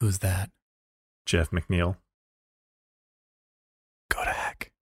 Who's that? Jeff McNeil. Go to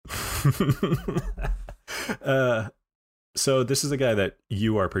heck. So this is a guy that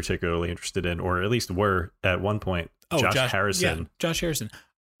you are particularly interested in, or at least were at one point. Josh Harrison. Yeah, Josh Harrison.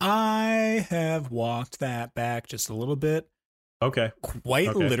 I have walked that back just a little bit. Okay.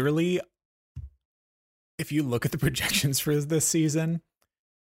 Quite literally, if you look at the projections for this season,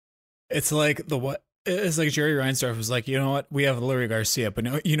 it's like Jerry Reinsdorf was like, you know what? We have Leury Garcia,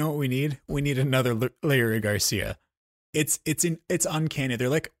 but you know what we need? We need another Leury Garcia. It's uncanny. They're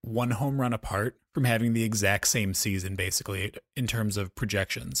like one home run apart from having the exact same season, basically, in terms of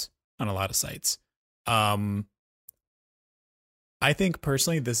projections on a lot of sites. I think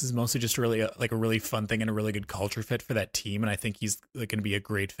personally, this is mostly just really a really fun thing and a really good culture fit for that team. And I think he's going to be a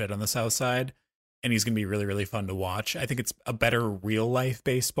great fit on the South Side, and he's going to be really, really fun to watch. I think it's a better real life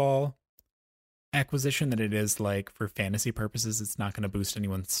baseball acquisition than it is for fantasy purposes. It's not going to boost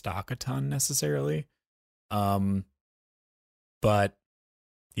anyone's stock a ton necessarily. But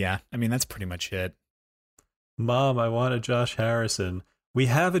yeah, I mean, that's pretty much it. Mom, I want a Josh Harrison. We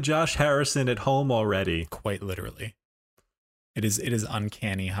have a Josh Harrison at home already. Quite literally. It is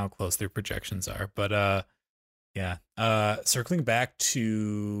uncanny how close their projections are. But yeah. Circling back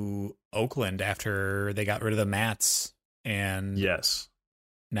to Oakland after they got rid of the Mats and yes,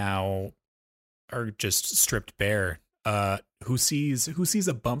 now are just stripped bare. Who sees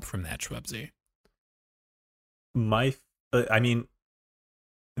a bump from that, Schwebzy? I mean,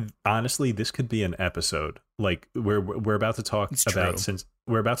 honestly, this could be an episode. We're about to talk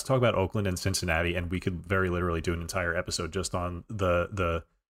about Oakland and Cincinnati, and we could very literally do an entire episode just on the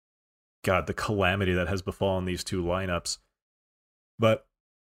calamity that has befallen these two lineups. But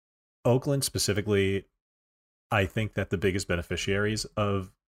Oakland specifically, I think that the biggest beneficiaries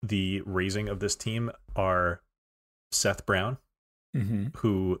of the raising of this team are Seth Brown,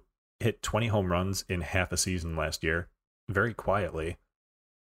 who hit 20 home runs in half a season last year, very quietly.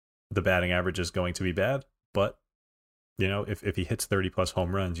 The batting average is going to be bad, but You know, if he hits 30 plus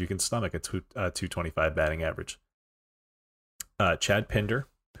home runs, you can stomach a 225 batting average. Chad Pinder,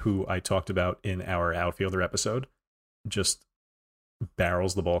 who I talked about in our outfielder episode, just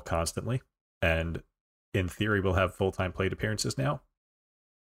barrels the ball constantly, and in theory will have full-time plate appearances now.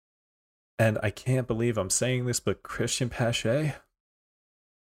 And I can't believe I'm saying this, but Christian Pache.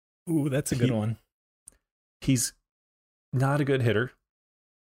 Ooh, that's a good one. He's not a good hitter,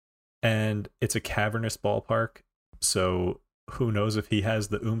 and it's a cavernous ballpark, so who knows if he has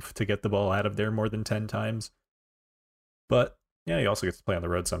the oomph to get the ball out of there more than 10 times. But yeah, he also gets to play on the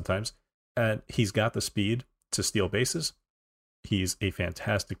road sometimes, and he's got the speed to steal bases. He's a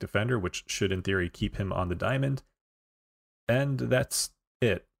fantastic defender, which should in theory keep him on the diamond, and that's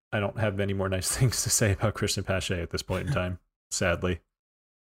it. I don't have any more nice things to say about Christian Pache at this point in time, sadly.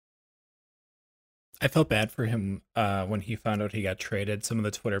 I felt bad for him when he found out he got traded. Some of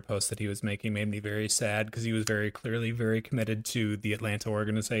the Twitter posts that he was making made me very sad because he was very clearly very committed to the Atlanta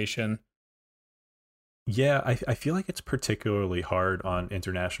organization. Yeah, I feel like it's particularly hard on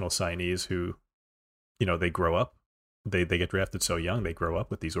international signees who, you know, they grow up. They get drafted so young, they grow up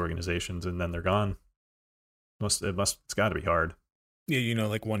with these organizations and then they're gone. It's got to be hard. Yeah, you know,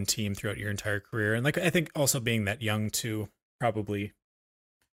 like one team throughout your entire career. And like I think also being that young too probably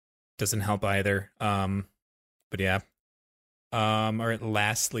doesn't help either. But yeah. All right,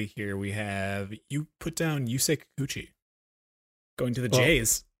 lastly here we have you put down Yusei Kikuchi going to the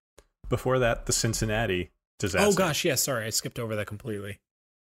Jays. Before that, the Cincinnati disaster. Oh gosh, yeah, sorry, I skipped over that completely.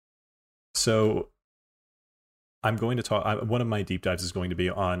 So I'm going to talk, one of my deep dives is going to be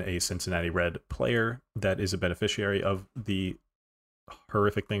on a Cincinnati Red player that is a beneficiary of the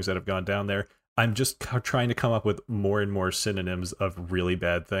horrific things that have gone down there. I'm just trying to come up with more and more synonyms of really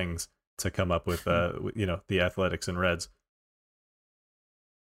bad things to come up with, you know, the Athletics and Reds.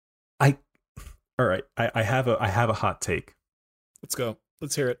 All right, I have a hot take. Let's go.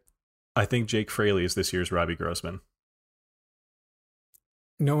 Let's hear it. I think Jake Fraley is this year's Robbie Grossman.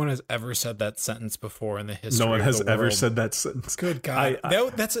 No one has ever said that sentence before in the history. No one of has the world. ever said that sentence. Good God,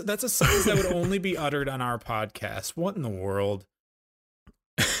 that's a sentence that would only be uttered on our podcast. What in the world?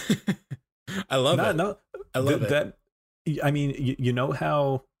 I love it. No, I love it. That, I mean, you know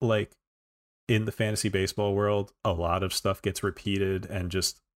how like in the fantasy baseball world, a lot of stuff gets repeated and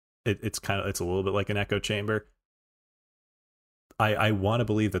just it's a little bit like an echo chamber. I want to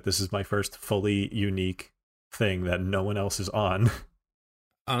believe that this is my first fully unique thing that no one else is on.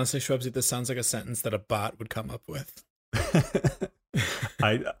 Honestly, Schwebsy, this sounds like a sentence that a bot would come up with.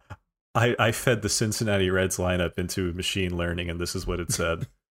 I fed the Cincinnati Reds lineup into machine learning, and this is what it said.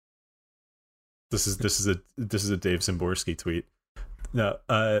 This is a Dave Zimborski tweet. No,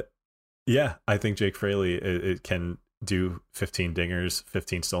 yeah, I think Jake Fraley it can do 15 dingers,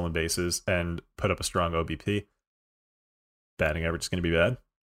 15 stolen bases, and put up a strong OBP. Batting average is going to be bad,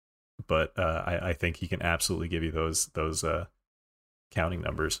 but I think he can absolutely give you those counting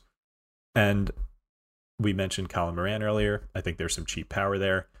numbers. And we mentioned Colin Moran earlier. I think there's some cheap power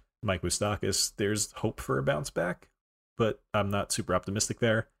there. Mike Moustakas, there's hope for a bounce back, but I'm not super optimistic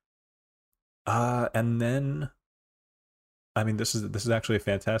there. And then, I mean, this is actually a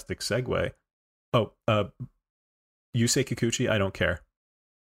fantastic segue. Oh, Yusei Kikuchi, I don't care.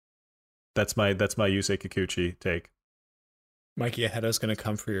 That's my Yusei Kikuchi take. Mikey Aheda's going to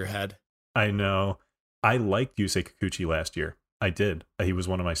come for your head. I know. I liked Yusei Kikuchi last year. I did. He was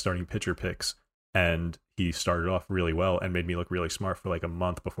one of my starting pitcher picks, and he started off really well and made me look really smart for like a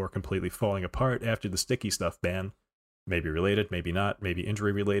month before completely falling apart after the sticky stuff ban. Maybe related, maybe not, maybe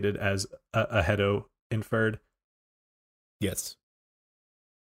injury related, as Ahedo inferred. Yes.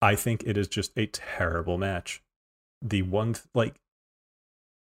 I think it is just a terrible match. The one,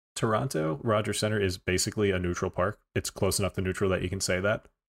 Toronto, Rogers Center is basically a neutral park. It's close enough to neutral that you can say that,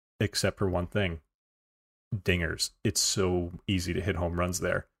 except for one thing. Dingers. It's so easy to hit home runs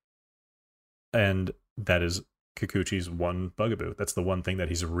there. And that is Kikuchi's one bugaboo. That's the one thing that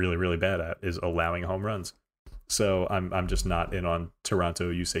he's really, really bad at, is allowing home runs. So I'm just not in on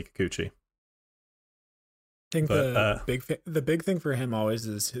Toronto Yusei Kikuchi. I think the big thing for him always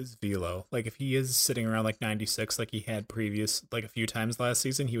is his velo. Like if he is sitting around like 96 like he had a few times last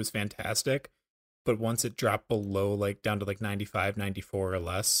season, he was fantastic. But once it dropped below like down to like 95, 94 or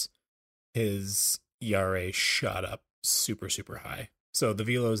less, his ERA shot up super, super high. So the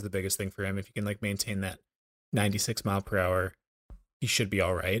velo is the biggest thing for him. If you can like maintain that 96 mile per hour, he should be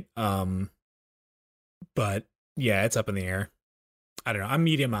all right. But yeah, it's up in the air. I don't know. I'm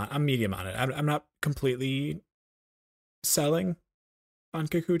medium on it. I'm not completely selling on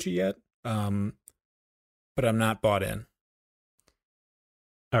Kikuchi yet. But I'm not bought in.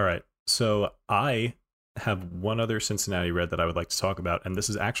 All right. So I have one other Cincinnati Red that I would like to talk about, and this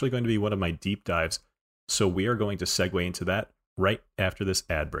is actually going to be one of my deep dives. So we are going to segue into that right after this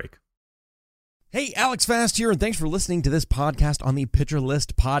ad break. Hey, Alex Fast here, and thanks for listening to this podcast on the Pitcher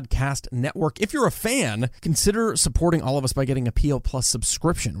List Podcast Network. If you're a fan, consider supporting all of us by getting a PL Plus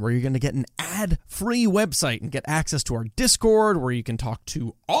subscription, where you're going to get an ad-free website and get access to our Discord, where you can talk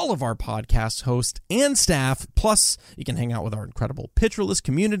to all of our podcast hosts and staff. Plus, you can hang out with our incredible Pitcher List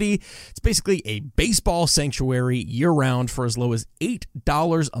community. It's basically a baseball sanctuary year-round for as low as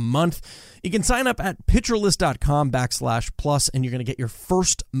 $8 a month. You can sign up at pitcherlist.com/plus, and you're going to get your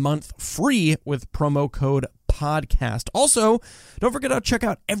first month free with promo code podcast. Also, don't forget to check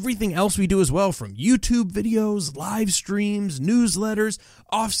out everything else we do as well, from YouTube videos, live streams, newsletters,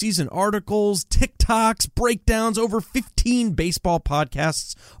 off-season articles, TikToks, breakdowns, over 15 baseball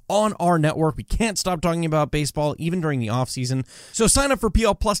podcasts on our network. We can't stop talking about baseball even during the off-season. So sign up for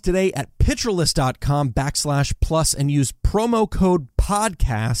PL Plus today at pitcherlist.com/plus and use promo code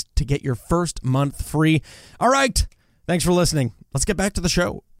podcast to get your first month free. All right. Thanks for listening. Let's get back to the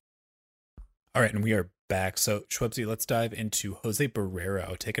show. All right, and we are back. So, Schwebzy, let's dive into Jose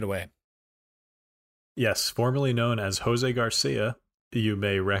Barrero. Take it away. Yes, formerly known as Jose Garcia. You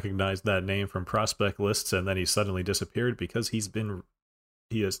may recognize that name from prospect lists, and then he suddenly disappeared because he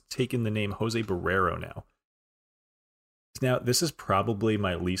has taken the name Jose Barrero now. Now, this is probably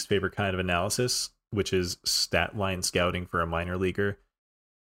my least favorite kind of analysis, which is stat line scouting for a minor leaguer,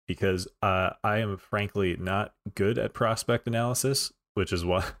 because I am frankly not good at prospect analysis, which is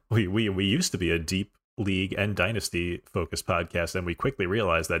why we used to be a deep league and dynasty focused podcast, and we quickly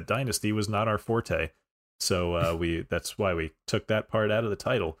realized that dynasty was not our forte. So that's why we took that part out of the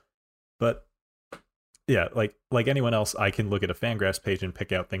title. But yeah, like anyone else, I can look at a Fangraphs page and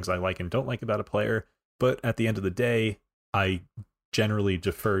pick out things I like and don't like about a player. But at the end of the day, I generally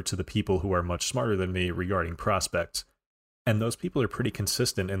defer to the people who are much smarter than me regarding prospects. And those people are pretty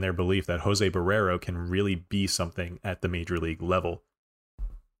consistent in their belief that Jose Barrero can really be something at the major league level.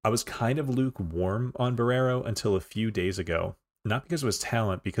 I was kind of lukewarm on Barrero until a few days ago, not because of his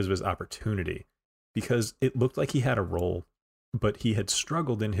talent, because of his opportunity, because it looked like he had a role, but he had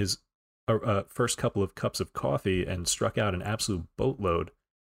struggled in his first couple of cups of coffee and struck out an absolute boatload.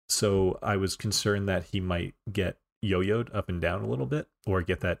 So I was concerned that he might get yo-yoed up and down a little bit, or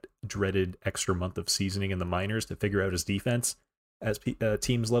get that dreaded extra month of seasoning in the minors to figure out his defense, as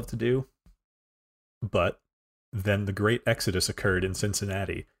teams love to do. But then the great exodus occurred in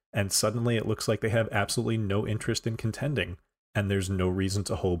Cincinnati, and suddenly it looks like they have absolutely no interest in contending, and there's no reason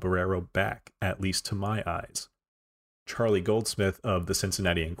to hold Barrero back, at least to my eyes. Charlie Goldsmith of the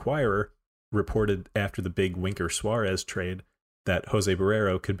Cincinnati Enquirer reported after the big Winker-Suarez trade that Jose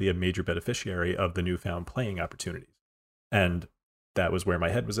Barrero could be a major beneficiary of the newfound playing opportunities. And that was where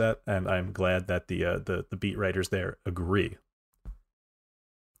my head was at, and I'm glad that the beat writers there agree.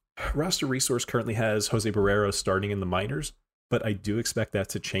 Roster Resource currently has Jose Barrero starting in the minors, but I do expect that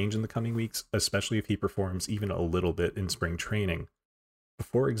to change in the coming weeks, especially if he performs even a little bit in spring training.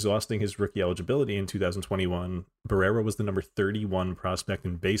 Before exhausting his rookie eligibility in 2021, Barrero was the number 31 prospect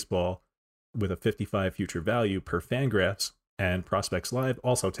in baseball with a 55 future value per Fangraphs, and Prospects Live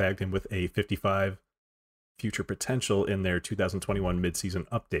also tagged him with a 55 future potential in their 2021 midseason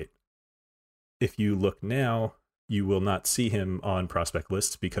update. If you look now, you will not see him on prospect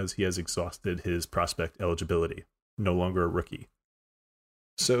lists because he has exhausted his prospect eligibility, no longer a rookie.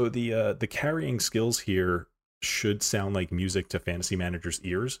 So the carrying skills here should sound like music to fantasy managers'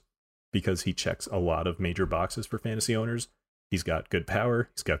 ears, because he checks a lot of major boxes for fantasy owners. He's got good power,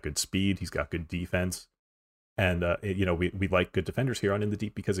 he's got good speed, he's got good defense, and we like good defenders here on In the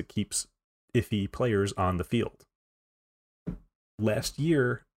Deep because it keeps iffy players on the field. Last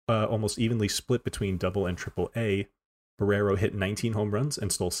year, almost evenly split between Double and Triple A, Barrero hit 19 home runs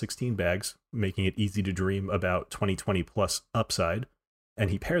and stole 16 bags, making it easy to dream about 2020 plus upside. And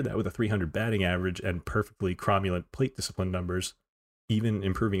he paired that with a 300 batting average and perfectly cromulent plate discipline numbers, even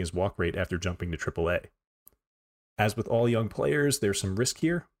improving his walk rate after jumping to Triple A. As with all young players, there's some risk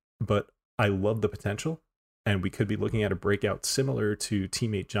here, but I love the potential, and we could be looking at a breakout similar to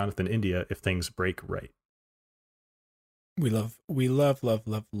teammate Jonathan India if things break right. We love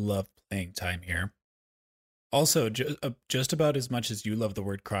playing time here. Also, just about as much as you love the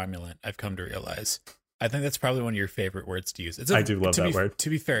word cromulent, I've come to realize. I think that's probably one of your favorite words to use. I do love that word. To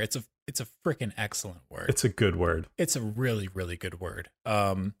be fair, it's a freaking excellent word. It's a good word. It's a really, really good word.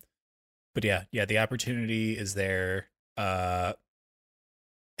 But yeah, the opportunity is there. And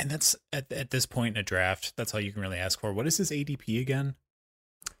that's at this point in a draft, that's all you can really ask for. What is his ADP again?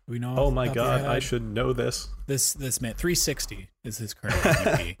 We know. Oh my God, I should know this. This man, 360 is his current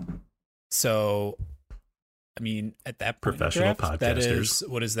ADP. So I mean, at that point, Professional draft, that podcasters. is,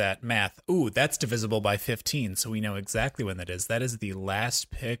 what is that? Math. Ooh, that's divisible by 15. So we know exactly when that is. That is the last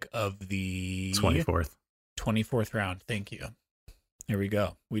pick of the 24th round. Thank you. Here we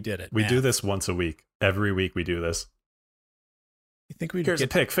go. We did it. We Math. do this once a week. Every week we do this. You think we'd Here's a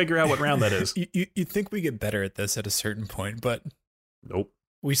pick. Figure out what round that is. You think we get better at this at a certain point, but Nope.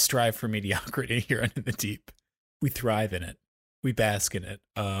 we strive for mediocrity here under the deep. We thrive in it. We bask in it.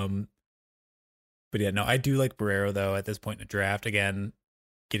 But yeah, no, I do like Barrero though at this point in the draft. Again,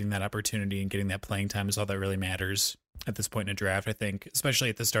 getting that opportunity and getting that playing time is all that really matters at this point in a draft. I think, especially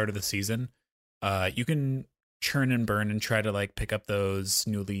at the start of the season, you can churn and burn and try to like pick up those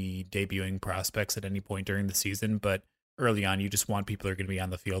newly debuting prospects at any point during the season, but early on, you just want people who are going to be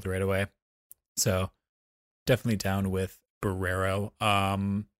on the field right away. So definitely down with Barrero.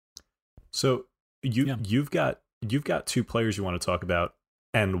 So you've got two players you want to talk about,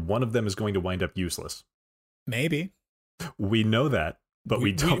 and one of them is going to wind up useless. Maybe we know that, but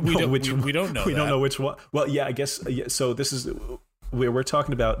we don't know which one. We don't know. We don't know which one. Well, yeah, I guess. Yeah, so this is we're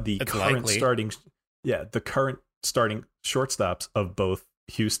talking about the current starting. Yeah, the current starting shortstops of both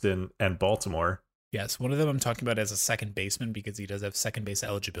Houston and Baltimore. Yes, one of them I'm talking about as a second baseman because he does have second base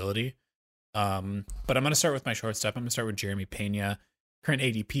eligibility. But I'm going to start with my shortstop. I'm going to start with Jeremy Pena. Current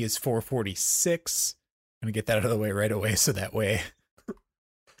ADP is 446. I'm going to get that out of the way right away so that way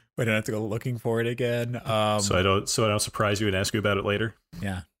we don't have to go looking for it again. So I don't surprise you and ask you about it later.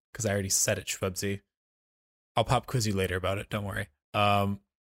 Yeah, because I already said it, Schwebzy. I'll pop quiz you later about it. Don't worry.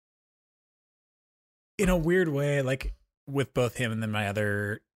 In a weird way, like with both him and then my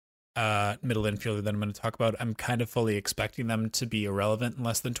other middle infielder that I'm going to talk about, I'm kind of fully expecting them to be irrelevant in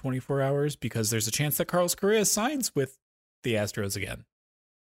less than 24 hours because there's a chance that Carlos Correa signs with the Astros again.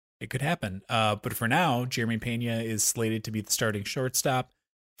 It could happen. But for now, Jeremy Pena is slated to be the starting shortstop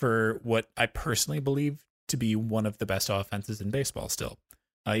for what I personally believe to be one of the best offenses in baseball still.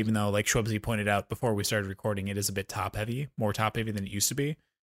 Even though, like Schwebzy pointed out before we started recording, it is a bit top heavy, more top heavy than it used to be,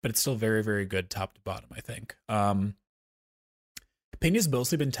 but it's still very, very good top to bottom, I think. Pena's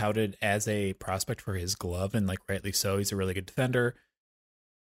mostly been touted as a prospect for his glove, and like rightly so. He's a really good defender.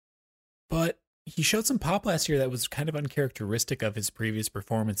 But he showed some pop last year that was kind of uncharacteristic of his previous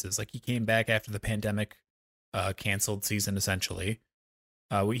performances. Like he came back after the pandemic canceled season, essentially.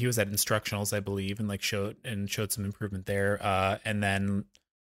 He was at instructionals, I believe, and like showed some improvement there. And then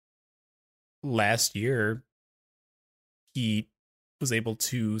last year, he was able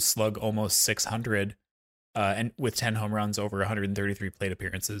to slug almost 600 and with 10 home runs over 133 plate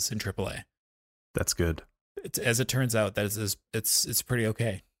appearances in AAA. That's good. As it turns out, it's pretty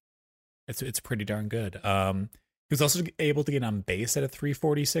okay. It's pretty darn good. He was also able to get on base at a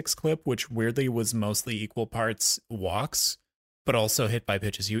 346 clip, which weirdly was mostly equal parts walks, but also hit by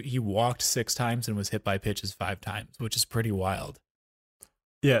pitches. He walked 6 times and was hit by pitches 5 times, which is pretty wild.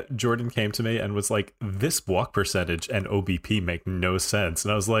 Yeah, Jordan came to me and was like, this walk percentage and OBP make no sense.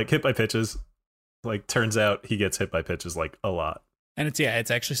 And I was like, hit by pitches. Like, turns out he gets hit by pitches like a lot. And it's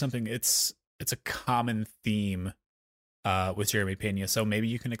actually something, it's a common theme with Jeremy Pena. So maybe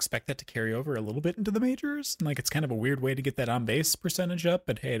you can expect that to carry over a little bit into the majors. And like, it's kind of a weird way to get that on base percentage up,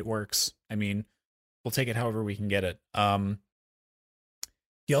 but hey, it works. I mean, we'll take it however we can get it.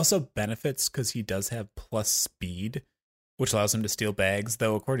 He also benefits because he does have plus speed, which allows him to steal bags,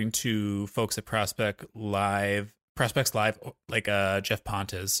 though according to folks at Prospects Live, like Jeff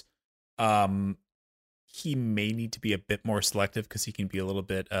Pontes, he may need to be a bit more selective because he can be a little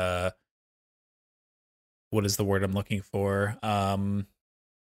bit what is the word I'm looking for? A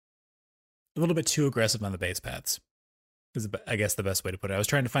little bit too aggressive on the base paths is, I guess, the best way to put it. I was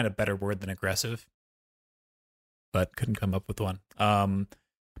trying to find a better word than aggressive, but couldn't come up with one.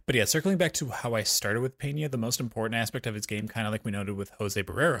 But yeah, circling back to how I started with Pena, the most important aspect of his game, kind of like we noted with Jose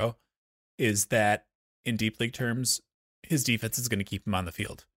Barrero, is that in deep league terms, his defense is going to keep him on the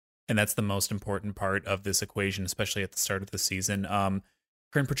field. And that's the most important part of this equation, especially at the start of the season.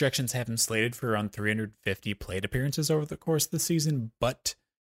 Current projections have him slated for around 350 plate appearances over the course of the season, but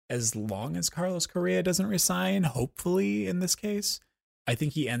as long as Carlos Correa doesn't resign, hopefully in this case, I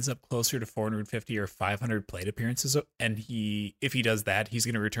think he ends up closer to 450 or 500 plate appearances, and if he does that, he's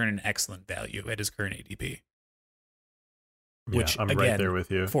going to return an excellent value at his current ADP. Which, I'm again, right there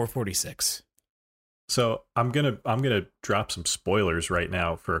with you. 446. So I'm gonna drop some spoilers right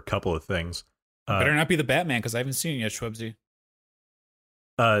now for a couple of things. Better not be the Batman because I haven't seen it yet, Schwebzy.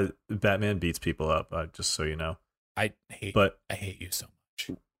 Batman beats people up, just so you know. I hate you so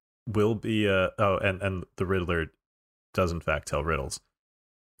much. Will be and the Riddler does in fact tell riddles.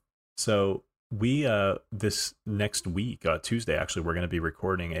 So we this next week, Tuesday, actually, we're going to be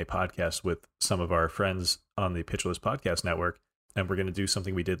recording a podcast with some of our friends on the Pitcher List Podcast Network, and we're going to do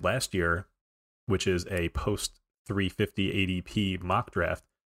something we did last year, which is a post 350 ADP mock draft,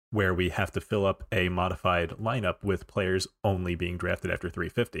 where we have to fill up a modified lineup with players only being drafted after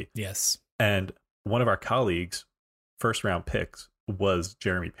 350. Yes. And one of our colleagues' first round picks was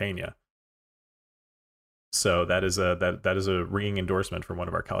Jeremy Pena. So that is a ringing endorsement from one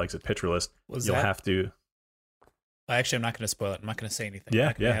of our colleagues at Pitcher List. You'll have to. Actually, I'm not going to spoil it. I'm not going to say anything.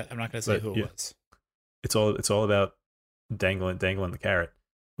 Yeah, I'm not going to say who it was. It's all about dangling the carrot,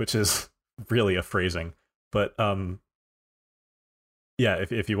 which is really a phrasing. But yeah,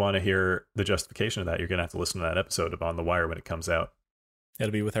 if you want to hear the justification of that, you're going to have to listen to that episode of On the Wire when it comes out.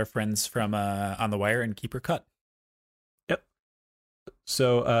 It'll be with our friends from On the Wire and Keeper Cut. Yep.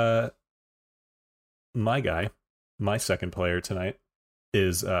 So my second player tonight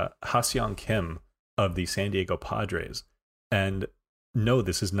is Ha-Seong Kim of the San Diego Padres. And no,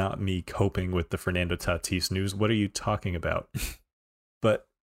 this is not me coping with the Fernando Tatis news. What are you talking about? But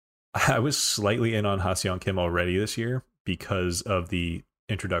I was slightly in on Ha-Seong Kim already this year because of the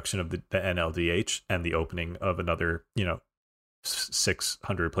introduction of the NLDH and the opening of another,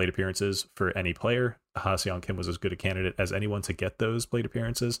 600 plate appearances for any player. Ha-Seong Kim was as good a candidate as anyone to get those plate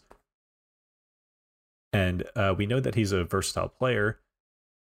appearances. And we know that he's a versatile player,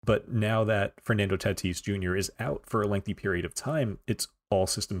 but now that Fernando Tatis Jr. is out for a lengthy period of time, it's all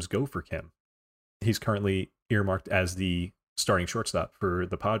systems go for Kim. He's currently earmarked as the starting shortstop for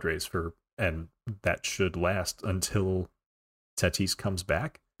the Padres, and that should last until Tatis comes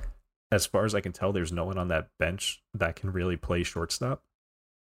back. As far as I can tell, there's no one on that bench that can really play shortstop.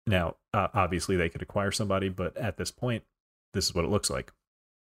 Now, obviously they could acquire somebody, but at this point, this is what it looks like.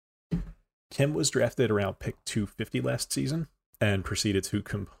 Kim was drafted around pick 250 last season and proceeded to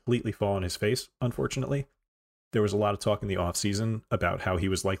completely fall on his face, unfortunately. There was a lot of talk in the offseason about how he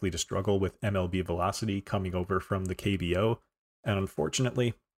was likely to struggle with MLB velocity coming over from the KBO, and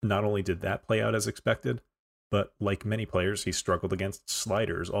unfortunately, not only did that play out as expected, but like many players, he struggled against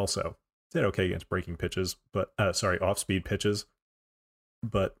sliders also. Did okay against breaking pitches, but off-speed pitches,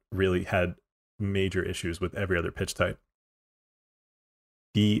 but really had major issues with every other pitch type.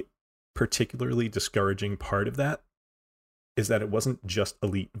 The particularly discouraging part of that is that it wasn't just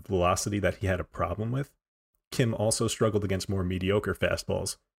elite velocity that he had a problem with. Kim also struggled against more mediocre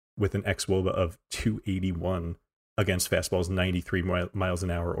fastballs with an xWOBA of 281 against fastballs 93 miles an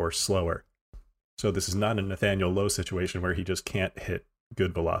hour or slower. So this is not a Nathaniel Lowe situation where he just can't hit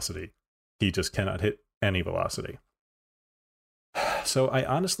good velocity. He just cannot hit any velocity. So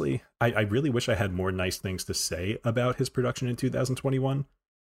I really wish I had more nice things to say about his production in 2021.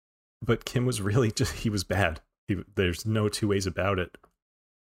 But Kim was really he was bad. There's no two ways about it.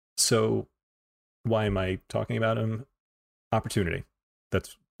 So why am I talking about him? Opportunity.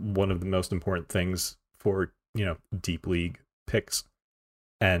 That's one of the most important things for, deep league picks.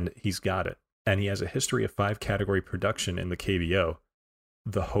 And he's got it. And he has a history of 5-category production in the KBO.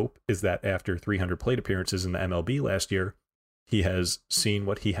 The hope is that after 300 plate appearances in the MLB last year, he has seen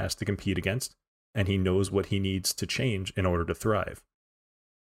what he has to compete against, and he knows what he needs to change in order to thrive.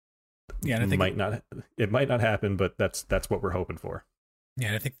 Yeah, and I think it might not happen, but that's what we're hoping for. Yeah,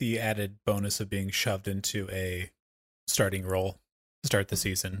 and I think the added bonus of being shoved into a starting role to start the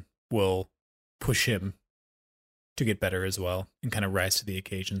season will push him to get better as well and kind of rise to the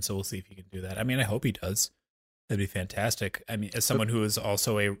occasion. So we'll see if he can do that. I mean, I hope he does. That'd be fantastic. I mean, as someone who is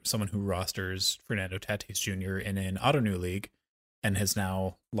also someone who rosters Fernando Tatis Jr. in an Autonew league and has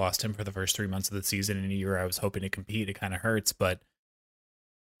now lost him for the first 3 months of the season in a year I was hoping to compete, it kind of hurts, but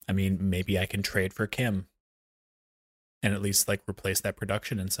I mean, maybe I can trade for Kim and at least replace that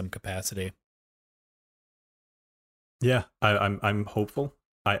production in some capacity. Yeah, I'm hopeful.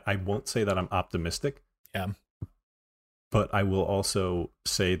 I won't say that I'm optimistic. Yeah. But I will also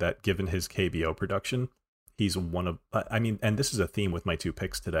say that given his KBO production, he's one of, and this is a theme with my 2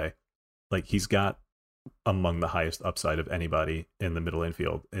 picks today. He's got among the highest upside of anybody in the middle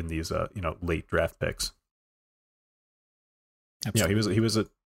infield in these, late draft picks. Absolutely. He was a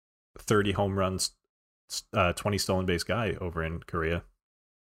 30 home runs, 20 stolen base guy over in Korea.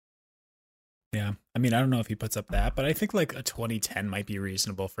 Yeah. I mean, I don't know if he puts up that, but I think a 2010 might be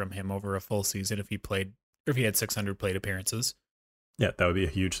reasonable from him over a full season if he had 600 plate appearances. Yeah, that would be a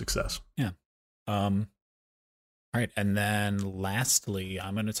huge success. Yeah. All right. And then lastly,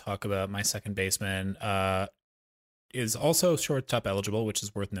 I'm going to talk about my second baseman, is also shortstop eligible, which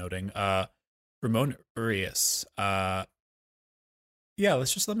is worth noting. Ramon Urias. Yeah,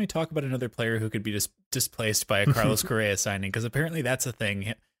 let me talk about another player who could be displaced by a Carlos Correa signing, because apparently that's a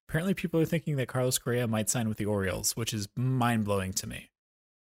thing. apparently people are thinking that Carlos Correa might sign with the Orioles, which is mind-blowing to me.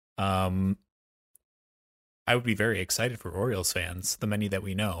 I would be very excited for Orioles fans, the many that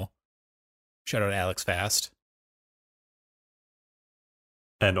we know. Shout out Alex Fast.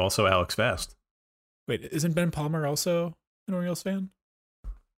 And also Alex Fast. Wait, isn't Ben Palmer also an Orioles fan?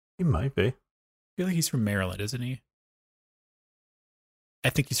 He might be. I feel like he's from Maryland, isn't he?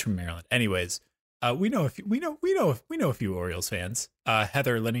 I think he's from Maryland. Anyways, we know a few Orioles fans.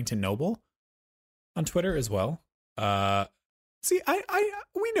 Heather Lennington Noble on Twitter as well. We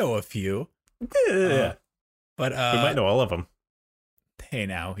know a few. Yeah. But we might know all of them. Hey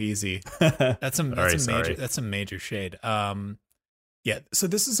now, easy. That's some major shade. Yeah, so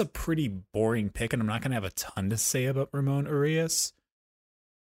this is a pretty boring pick, and I'm not going to have a ton to say about Ramon Urias.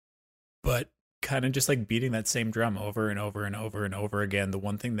 But kind of just like beating that same drum over and over and over and over again, the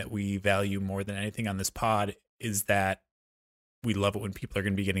one thing that we value more than anything on this pod is that we love it when people are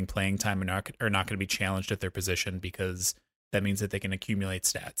going to be getting playing time and are not going to be challenged at their position, because that means that they can accumulate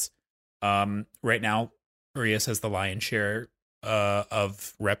stats. Right now, Urias has the lion's share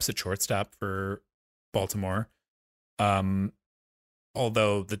of reps at shortstop for Baltimore.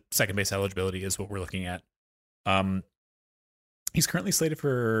 Although the second base eligibility is what we're looking at. He's currently slated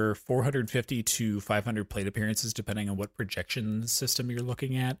for 450 to 500 plate appearances, depending on what projection system you're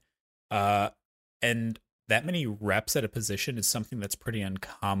looking at. And that many reps at a position is something that's pretty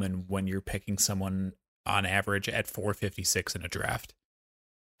uncommon when you're picking someone on average at 456 in a draft.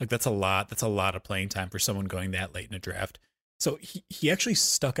 Like that's a lot. That's a lot of playing time for someone going that late in a draft. So he actually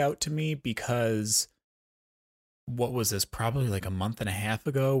stuck out to me because what was this? Probably like a month and a half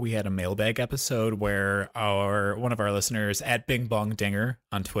ago, we had a mailbag episode where one of our listeners at Bing Bong Dinger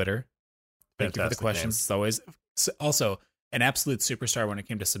on Twitter. Thank you for the questions. It's always also an absolute superstar when it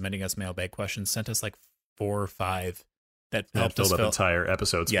came to submitting us mailbag questions. Sent us like 4 or 5 that helped us fill up entire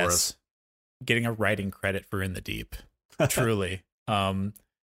episodes for us. Getting a writing credit for In the Deep, truly.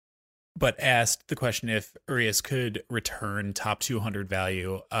 But asked the question if Urias could return top 200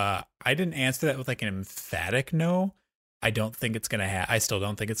 value. I didn't answer that with like an emphatic no. I don't think it's gonna I still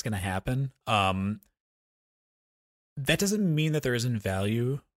don't think it's gonna happen. That doesn't mean that there isn't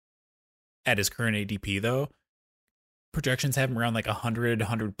value at his current ADP though. Projections have him around like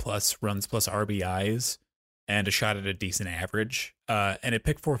 100 plus runs plus RBIs and a shot at a decent average. And at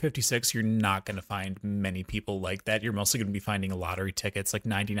pick 456, you're not going to find many people like that. You're mostly going to be finding lottery tickets. Like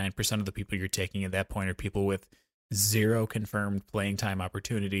 99% of the people you're taking at that point are people with 0 confirmed playing time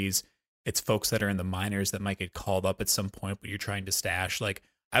opportunities. It's folks that are in the minors that might get called up at some point, but you're trying to stash. Like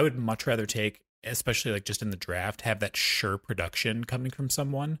I would much rather take, especially like just in the draft, have that sure production coming from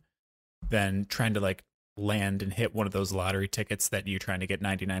someone than trying to like land and hit one of those lottery tickets that you're trying to get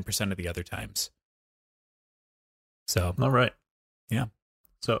 99% of the other times. So, all right. Yeah.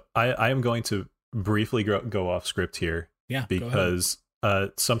 So I am going to briefly go off script here. Yeah. Because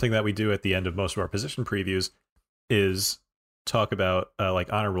something that we do at the end of most of our position previews is talk about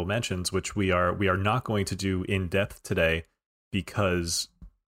like honorable mentions, which we are not going to do in depth today because,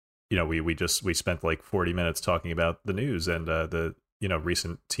 you know, we spent like 40 minutes talking about the news and the, you know,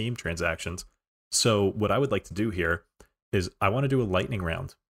 recent team transactions. So what I would like to do here is I want to do a lightning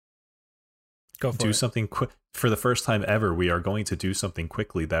round. Go for it. Something quick. For the first time ever, we are going to do something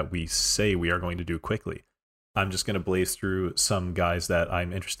quickly that we say we are going to do quickly. I'm just going to blaze through some guys that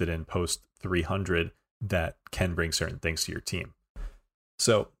I'm interested in post 300 that can bring certain things to your team.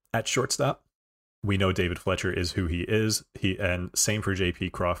 So at shortstop, we know David Fletcher is who he is. And same for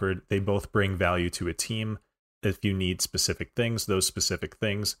JP Crawford. They both bring value to a team. If you need specific things, those specific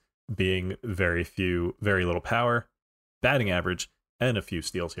things being very little power, batting average, and a few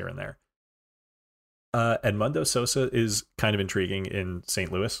steals here and there. Edmundo Sosa is kind of intriguing in St.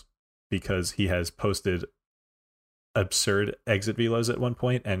 Louis because he has posted absurd exit velos at one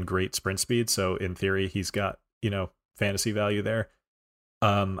point and great sprint speed. So in theory, he's got, you know, fantasy value there.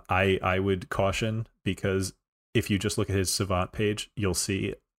 I would caution because if you just look at his Savant page, you'll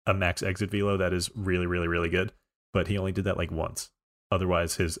see a max exit velo that is really, really, really good. But he only did that like once.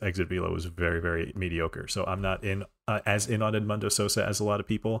 Otherwise, his exit velo was very, very mediocre. So I'm not as in on Edmundo Sosa as a lot of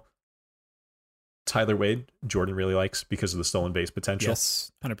people. Tyler Wade, Jordan really likes because of the stolen base potential.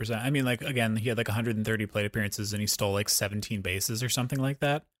 Yes, 100%. I mean, like, again, he had like 130 plate appearances and he stole like 17 bases or something like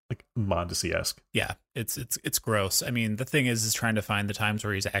that. Like Mondesi-esque. Yeah, it's gross. I mean, the thing is trying to find the times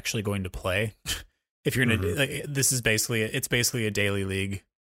where he's actually going to play. If you're going to, like, this is basically a daily league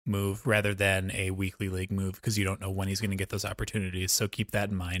move rather than a weekly league move because you don't know when he's going to get those opportunities. So keep that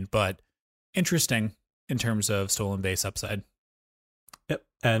in mind. But interesting in terms of stolen base upside. Yep.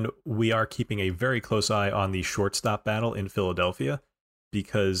 And we are keeping a very close eye on the shortstop battle in Philadelphia.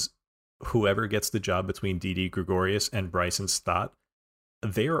 because whoever gets the job between Didi Gregorius and Bryson Stott,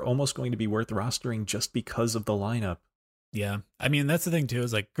 they are almost going to be worth rostering just because of the lineup. Yeah. I mean, that's the thing, too,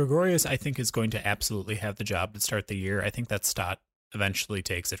 is like Gregorius, I think, is going to absolutely have the job to start the year. I think that Stott eventually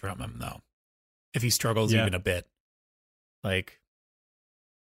takes it from him, though, if he struggles even a bit. Like,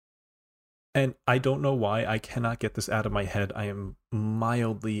 and I don't know why I cannot get this out of my head. I am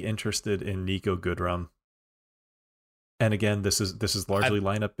mildly interested in Nico Goodrum. And again, this is largely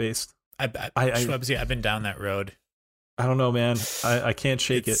lineup based. I've been down that road. I don't know, man. I can't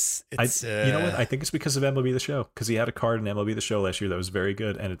shake it. You know what? I think it's because of MLB The Show, because he had a card in MLB The Show last year that was very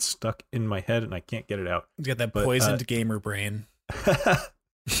good, and it's stuck in my head, and I can't get it out. He's got that poisoned gamer brain.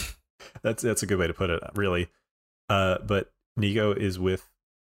 That's a good way to put it, really. But Nico is with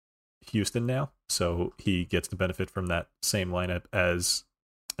Houston now, so he gets to benefit from that same lineup as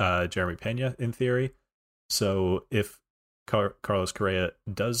Jeremy Pena in theory. So if Carlos Correa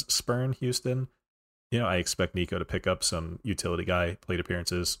does spurn Houston, I expect Nico to pick up some utility guy plate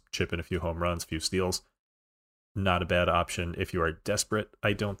appearances, chip in a few home runs, a few steals. Not a bad option if you are desperate,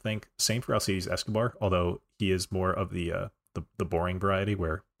 I don't think. Same for Alcides Escobar, although he is more of the boring variety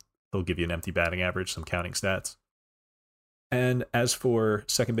where he'll give you an empty batting average, some counting stats. And as for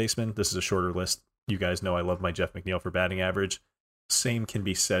second baseman, this is a shorter list. You guys know I love my Jeff McNeil for batting average. Same can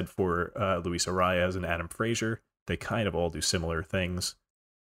be said for Luis Arias and Adam Frazier. They kind of all do similar things.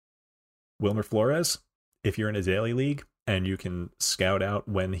 Wilmer Flores, if you're in a daily league and you can scout out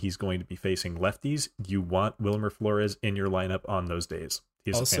when he's going to be facing lefties, you want Wilmer Flores in your lineup on those days.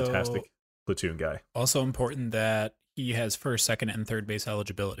 He's also a fantastic platoon guy. Also important that he has first, second, and third base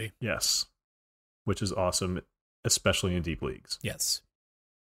eligibility. Yes, which is awesome, especially in deep leagues. Yes.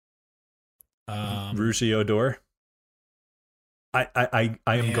 Rougie Odor. I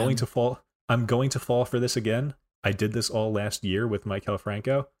am going to fall. I'm going to fall for this again. I did this all last year with Maikel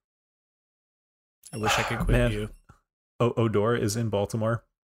Franco. I wish I could quit you. Odor is in Baltimore.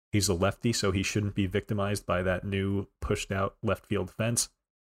 He's a lefty, so he shouldn't be victimized by that new pushed out left field fence.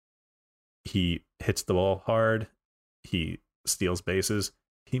 He hits the ball hard. He steals bases.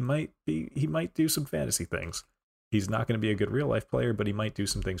 He might do some fantasy things. He's not going to be a good real life player, but he might do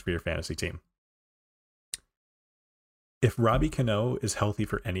some things for your fantasy team. If Robbie Cano is healthy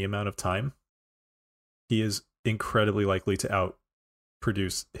for any amount of time, he is incredibly likely to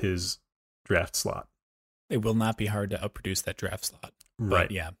outproduce his draft slot. It will not be hard to outproduce that draft slot. Right.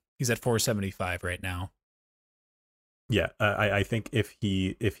 But yeah, he's at 475 right now. Yeah, I think if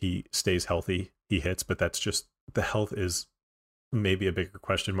he stays healthy, he hits, but that's just, the health is maybe a bigger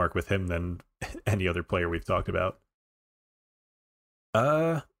question mark with him than any other player we've talked about.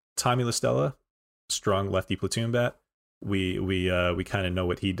 Tommy La Stella, strong lefty platoon bat. We kind of know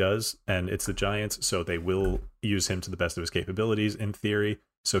what he does, and it's the Giants, so they will use him to the best of his capabilities in theory.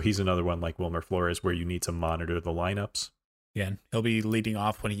 So he's another one like Wilmer Flores where you need to monitor the lineups. Yeah, he'll be leading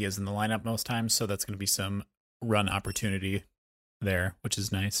off when he is in the lineup most times, so that's going to be some run opportunity there, which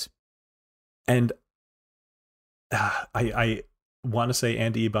is nice. And I want to say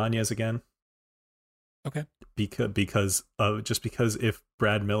Andy Ibanez again. Okay. Because if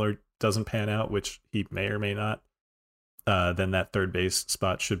Brad Miller doesn't pan out, which he may or may not, then that third base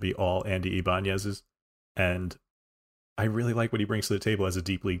spot should be all Andy Ibanez's. And I really like what he brings to the table as a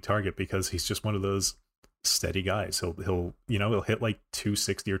deep league target, because he's just one of those steady guys. He'll hit like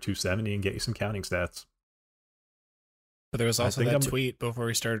 260 or 270 and get you some counting stats. But there was also that tweet before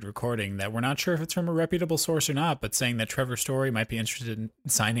we started recording that we're not sure if it's from a reputable source or not, but saying that Trevor Story might be interested in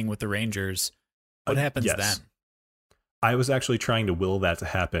signing with the Rangers. What happens then? I was actually trying to will that to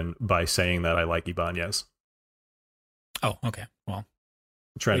happen by saying that I like Ibanez. Oh, okay. Well,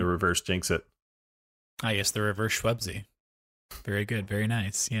 trying to reverse jinx it. Yes, the reverse Schwebzy. Very good. Very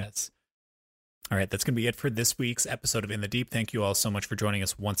nice. Yes. All right, that's going to be it for this week's episode of In the Deep. Thank you all so much for joining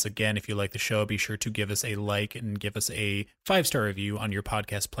us once again. If you like the show, be sure to give us a like and give us a 5-star review on your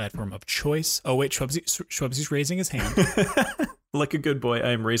podcast platform of choice. Oh, wait, Schwebzy's raising his hand. Like a good boy,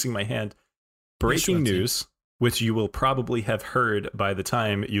 I am raising my hand. Breaking news, which you will probably have heard by the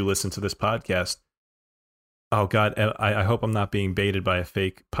time you listen to this podcast. Oh, God, I hope I'm not being baited by a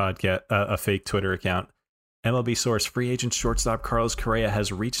fake podcast, a fake Twitter account. MLB source, free agent shortstop Carlos Correa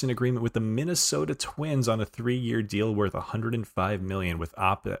has reached an agreement with the Minnesota Twins on a 3-year deal worth $105 million with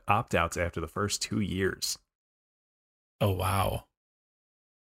opt-outs after the first 2 years. Oh, wow.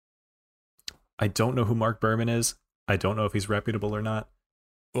 I don't know who Mark Berman is. I don't know if he's reputable or not.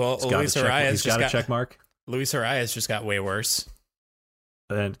 Well, Luis Arias got a check mark. Luis Arias just got way worse.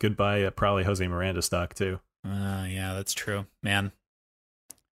 And goodbye, probably Jose Miranda stock, too. Yeah, that's true. Man.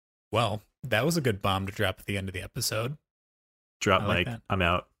 Well, that was a good bomb to drop at the end of the episode. Drop Mike. I'm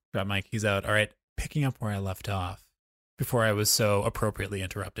out. Drop Mike. He's out. All right. Picking up where I left off before I was so appropriately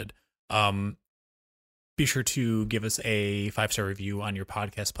interrupted. Be sure to give us a 5-star review on your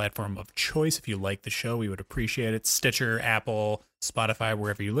podcast platform of choice. If you like the show, we would appreciate it. Stitcher, Apple, Spotify,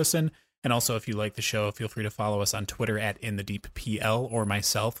 wherever you listen. And also, if you like the show, feel free to follow us on Twitter at InTheDeepPL, or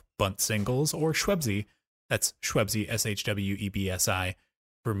myself, Bunt Singles, or Schwebzy. That's Schwebzy, SHWEBSI,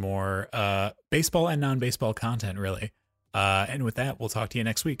 for more baseball and non-baseball content, really. And with that, we'll talk to you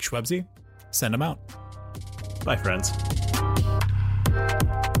next week. Schwebzy, send them out. Bye, friends.